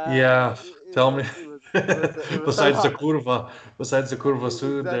Yeah, tell me. it was Besides the curva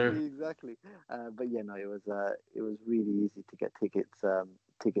sud there. exactly. But yeah, no, it was really easy to get tickets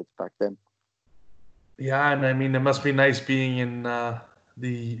back then. Yeah, and I mean, it must be nice being in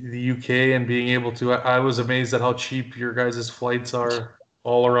the UK and being able to. I was amazed at how cheap your guys' flights are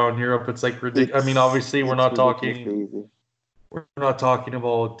all around Europe. It's like ridiculous. I mean, obviously, we're not talking. Easy. We're not talking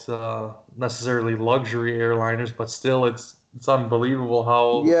about necessarily luxury airliners, but still, it's unbelievable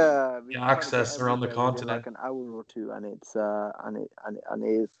how the access around the continent. Like an hour or two, and it's and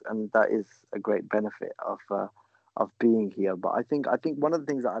that is a great benefit of being here. But I think one of the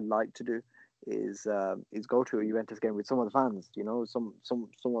things that I'd like to do is go to a Juventus game with some of the fans. Some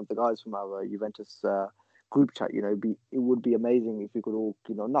of the guys from our Juventus group chat. It would be amazing if we could all,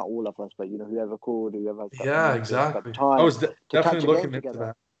 not all of us, but whoever could, whoever has exactly. time I was to definitely looking into together.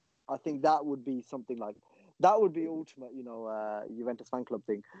 that. I think that would be something like that would be ultimate, Juventus fan club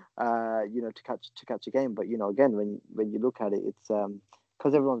thing, to catch a game. But again, when you look at it, it's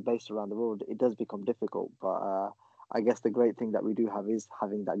because everyone's based around the world, it does become difficult. But I guess the great thing that we do have is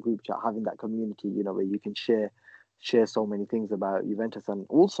having that group chat, having that community, where you can share so many things about Juventus and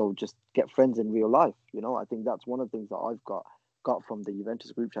also just get friends in real life. I think that's one of the things that I've got from the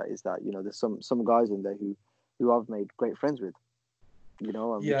Juventus group chat is that, there's some guys in there who I've made great friends with,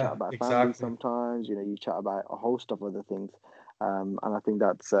 and we chat about family sometimes, you chat about a host of other things. And I think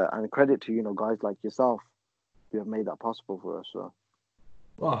that's, and credit to, guys like yourself who have made that possible for us. So.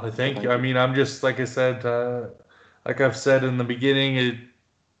 Well, thank you. I mean, I'm just, like I said, like I've said in the beginning,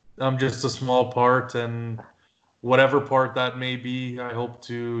 I'm just a small part, and whatever part that may be, I hope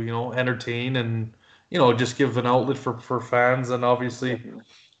to, entertain and, just give an outlet for fans. And obviously, Definitely.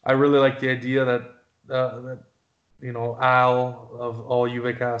 I really like the idea that Al of all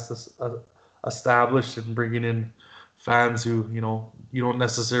UVCast established, and bringing in fans who, you don't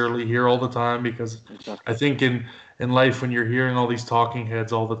necessarily hear all the time, because I think in life, when you're hearing all these talking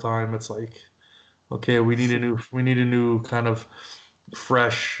heads all the time, it's like, okay, we need a new kind of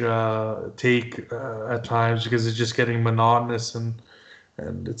fresh take at times, because it's just getting monotonous, and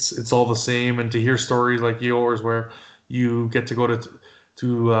it's all the same. And to hear stories like yours, where you get to go to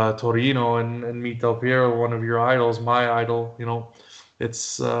Torino and meet Del Piero, one of your idols, my idol,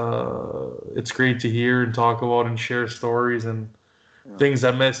 it's great to hear and talk about and share stories and things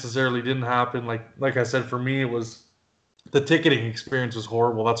that necessarily didn't happen. Like I said, for me, it was the ticketing experience was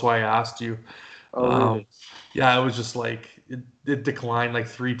horrible. That's why I asked you. Oh, really? Yeah, it was just like it declined like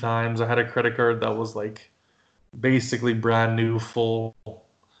 3 times. I had a credit card that was like basically brand new, full,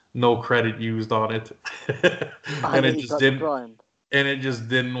 no credit used on it, and it just didn't. And it just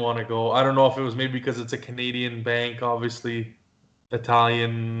didn't want to go. I don't know if it was maybe because it's a Canadian bank, obviously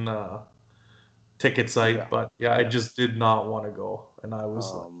Italian ticket site, but I just did not want to go, and I was.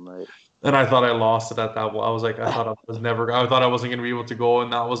 And I thought I lost it at that. I was like, I thought I wasn't going to be able to go,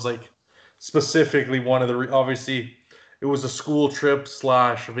 and that was like specifically one of the. Obviously, it was a school trip /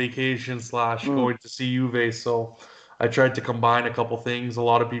 vacation / going to see Juve, so I tried to combine a couple things. A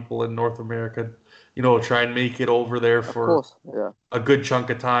lot of people in North America, try and make it over there for a good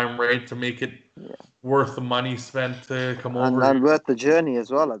chunk of time, right, to make it worth the money spent to come over. And worth the journey as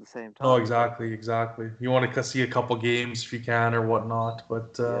well at the same time. Oh, exactly. You want to see a couple games if you can or whatnot,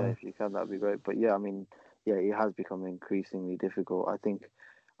 but if you can, that'd be great. But yeah, I mean, it has become increasingly difficult. I think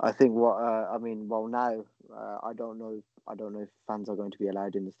what well, now I don't know if fans are going to be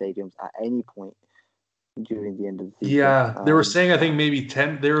allowed in the stadiums at any point during the end of the season. Yeah, they were saying I think maybe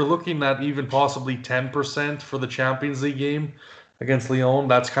 10. They were looking at even possibly 10% for the Champions League game against Lyon.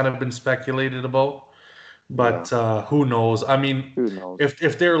 That's kind of been speculated about. But who knows? I mean,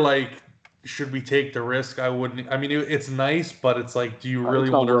 if they're like, should we take the risk? I wouldn't. I mean, it's nice, but it's like, do you really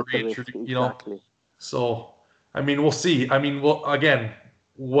want to reintroduce? Exactly. So, I mean, we'll see. I mean, again,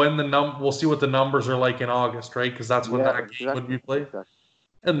 when we'll see what the numbers are like in August, right? Because that's when that game would be played. Exactly.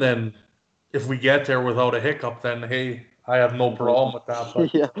 And then, if we get there without a hiccup, then hey, I have no problem with that.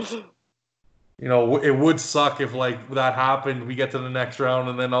 But it would suck if like that happened. We get to the next round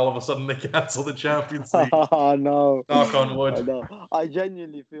and then all of a sudden they cancel the Champions League. I know. Knock on I wood. know. I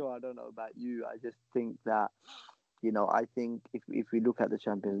genuinely feel, I don't know about you, I just think that, I think if we look at the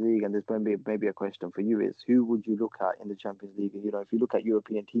Champions League, and there's maybe a question for you is, who would you look at in the Champions League? If you look at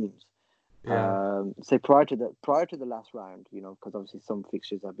European teams, Yeah. say prior to the last round, because obviously some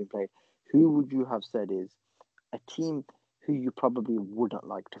fixtures have been played, who would you have said is a team who you probably wouldn't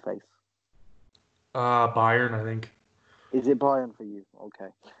like to face? Bayern, I think. Is it Bayern for you? Okay.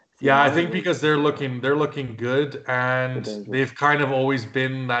 See, Yeah, I mine think is because they're looking good, and dangerous. they've kind of always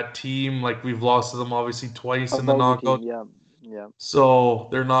been that team. Like we've lost to them obviously twice A in the vulgar knockout, team, yeah, yeah. so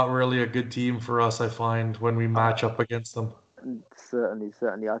they're not really a good team for us. I find when we match up against them, Certainly.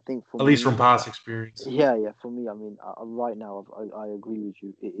 I think for at least me, from past experience. yeah. For me, I mean, right now, I agree with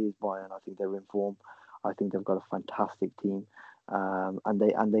you. It is Bayern. I think they're in form. I think they've got a fantastic team, and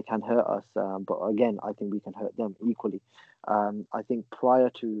they can hurt us. But again, I think we can hurt them equally. I think prior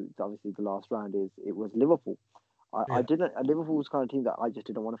to obviously the last round it was Liverpool. I didn't. Liverpool was kind of team that I just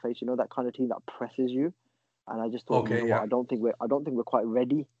didn't want to face. That kind of team that presses you, and I just thought, Okay, what, yeah. I don't think we're quite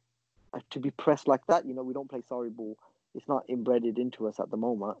ready to be pressed like that. We don't play sorry ball. It's not embedded into us at the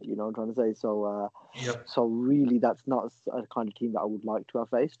moment. You know what I'm trying to say? So, Yep. so really, that's not a kind of team that I would like to have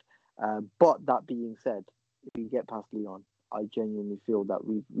faced. But that being said, if we get past Lyon, I genuinely feel that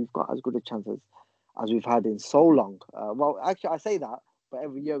we've got as good a chance as we've had in so long. Well, actually, I say that, but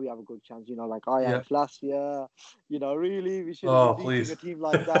every year we have a good chance. Like Yeah. Ajax last year. Really, we should Oh, have been beating please. a team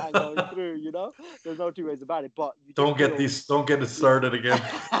like that and going through. There's no two ways about it. But you Don't get it started again.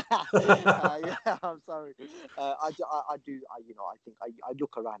 yeah, I'm sorry. I think I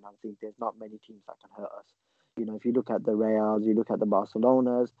look around and I think there's not many teams that can hurt us. If you look at the Reals, you look at the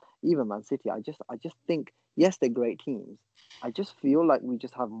Barcelonas, even Man City, I just think, yes, they're great teams. I just feel like we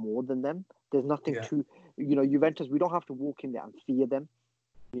just have more than them. There's nothing to, Juventus, we don't have to walk in there and fear them.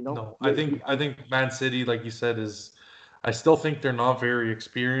 No, I think Man City, like you said, I still think they're not very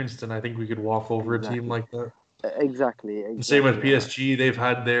experienced, and I think we could walk over a team like that. Exactly. And same with PSG, they've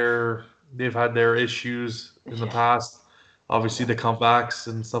had their issues in the past. Obviously, the comebacks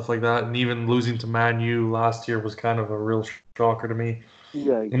and stuff like that, and even losing to Man U last year was kind of a real shocker to me.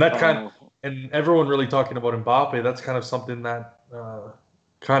 Yeah, and and everyone really talking about Mbappe. That's kind of something that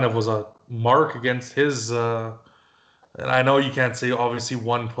kind of was a mark against his. And I know you can't say obviously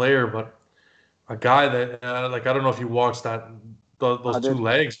one player, but a guy that I don't know if you watched those two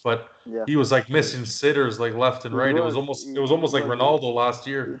legs, but he was like missing sitters like left and right. It was almost like Ronaldo last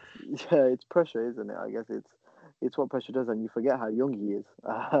year. It's pressure, isn't it? I guess it's what pressure does, and you forget how young he is.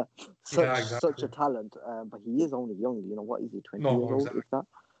 Such a talent, but he is only young. What is he? 20 years old, if that.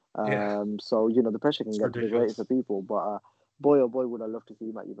 So the pressure can get to the greatest of people. But boy, oh boy, would I love to see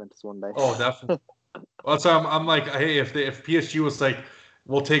him at Juventus one day. Oh, definitely. Well, so I'm like, hey, if PSG was like,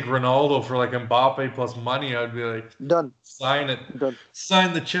 we'll take Ronaldo for like Mbappe plus money, I'd be like, done. Sign it. Done.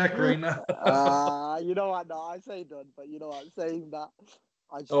 Sign the check right now. You know what? No, I say done, but you know what? Saying that,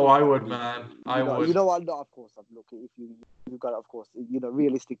 I would, man. I would. You know what? No, of course. Look, if you got, of course,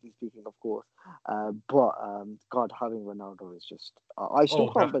 realistically speaking, of course. But God, having Ronaldo is just. I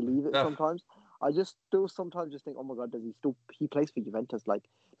still can't believe it sometimes. I just still sometimes just think, oh my God, he plays for Juventus? Like,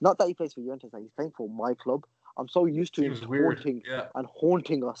 not that he plays for Juventus, like he's playing for my club. I'm so used to him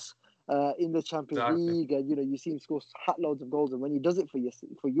haunting us in the Champions League, and you see him score loads of goals, and when he does it for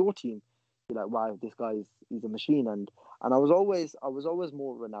your team, you're like, wow, this guy he's a machine. And I was always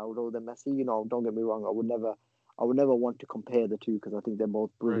more Ronaldo than Messi. Don't get me wrong, I would never want to compare the two because I think they're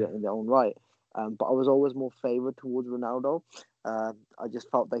both brilliant in their own right. But I was always more favoured towards Ronaldo. I just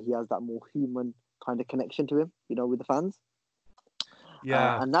felt that he has that more human kind of connection to him, with the fans.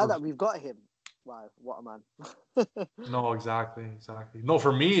 Yeah. And now that we've got him, wow, what a man. No, exactly. No,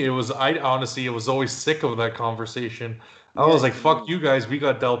 for me, it was always sick of that conversation. I was like, fuck you guys. We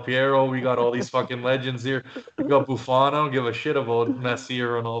got Del Piero. We got all these fucking legends here. We got Buffon. I don't give a shit about Messi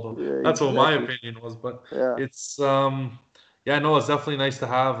or Ronaldo. Yeah, that's what my opinion was. But it's, it's definitely nice to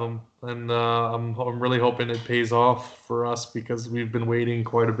have him. And I'm really hoping it pays off for us because we've been waiting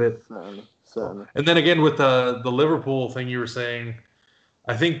quite a bit. Certainly. And then again, with the Liverpool thing you were saying,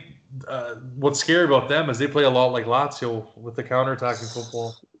 I think what's scary about them is they play a lot like Lazio with the counterattacking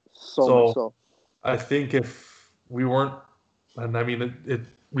football. So I think if we weren't, and I mean,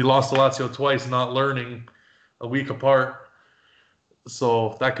 we lost to Lazio twice, not learning a week apart.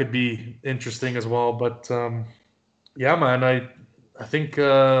 So that could be interesting as well. But yeah, man, I think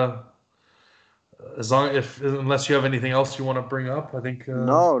unless you have anything else you want to bring up, I think.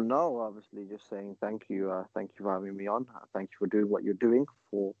 No, obviously, just saying thank you. Thank you for having me on. Thank you for doing what you're doing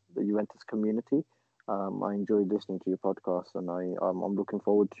for the Juventus community. I enjoyed listening to your podcast, and I'm looking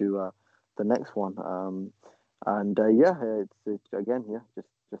forward to the next one. It's again,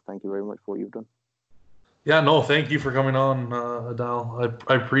 just thank you very much for what you've done. Yeah, no, thank you for coming on, Adele.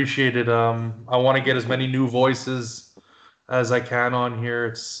 I appreciate it. I want to get as many new voices as I can on here.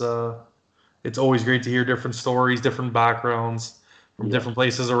 It's always great to hear different stories, different backgrounds from different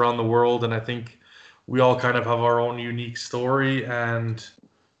places around the world, and I think we all kind of have our own unique story, and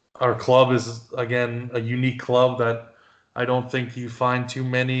our club is, again, a unique club that I don't think you find too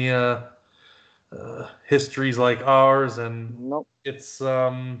many histories like ours, and Nope. it's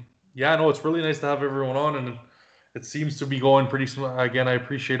it's really nice to have everyone on, and it seems to be going pretty smooth. Again, I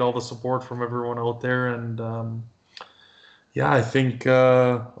appreciate all the support from everyone out there, and I think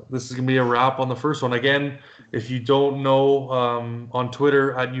this is gonna be a wrap on the first one. Again, if you don't know, on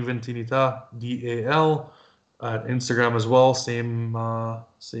Twitter at Juventinita DAL, at Instagram as well, same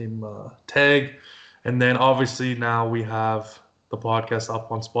tag, and then obviously now we have the podcast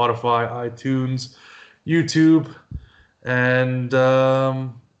up on Spotify, iTunes, YouTube, and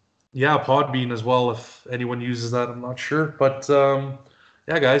Podbean as well, if anyone uses that. I'm not sure, but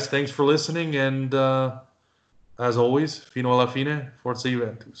guys, thanks for listening, and as always, fino alla fine, forza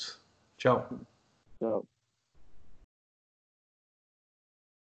Juventus. Ciao. So.